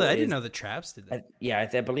I didn't know the traps did that.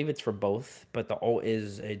 I believe it's for both, but the ult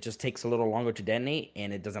it just takes a little longer to detonate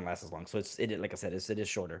and it doesn't last as long. So it like I said, it is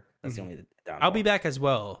shorter. That's the only downfall. I'll be back as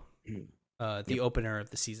well. The opener of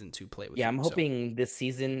the season 2 play with. Yeah, I'm hoping this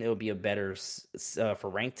season it'll be a better for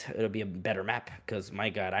ranked. It'll be a better map because my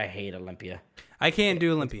God, I hate Olympia. I can't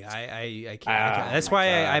do Olympia. I can't. That's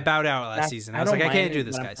why I bowed out last season. I was like, I can't do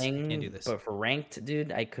this, guys. I can't do this. But for ranked,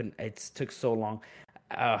 dude, I couldn't. It took so long.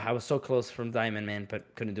 I was so close from Diamond, man,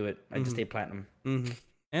 but couldn't do it. I just stayed Platinum. Mm-hmm.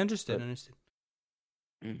 I understood.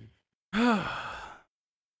 Mm.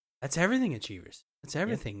 That's everything, Achievers. That's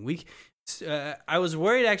everything. Yeah. I was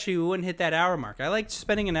worried actually we wouldn't hit that hour mark. I liked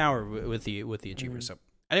spending an hour with the Achievers, so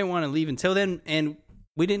I didn't want to leave until then, and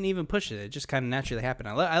we didn't even push it. It just kind of naturally happened.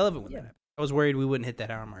 I love it when that happens. I was worried we wouldn't hit that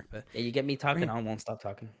hour mark, but yeah, you get me talking, I won't stop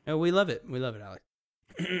talking. No, we love it. We love it, Alex.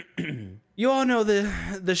 You all know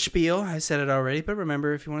the spiel. I said it already, but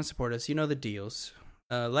remember, if you want to support us, you know the deals.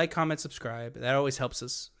 Like, comment, subscribe. That always helps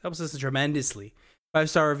us. Helps us tremendously.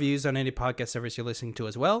 5-star reviews on any podcast service you're listening to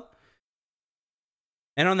as well.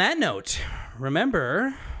 And on that note,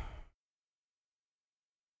 remember,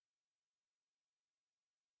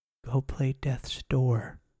 go play Death's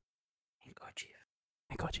Door. And go, Chief.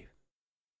 And go, Chief.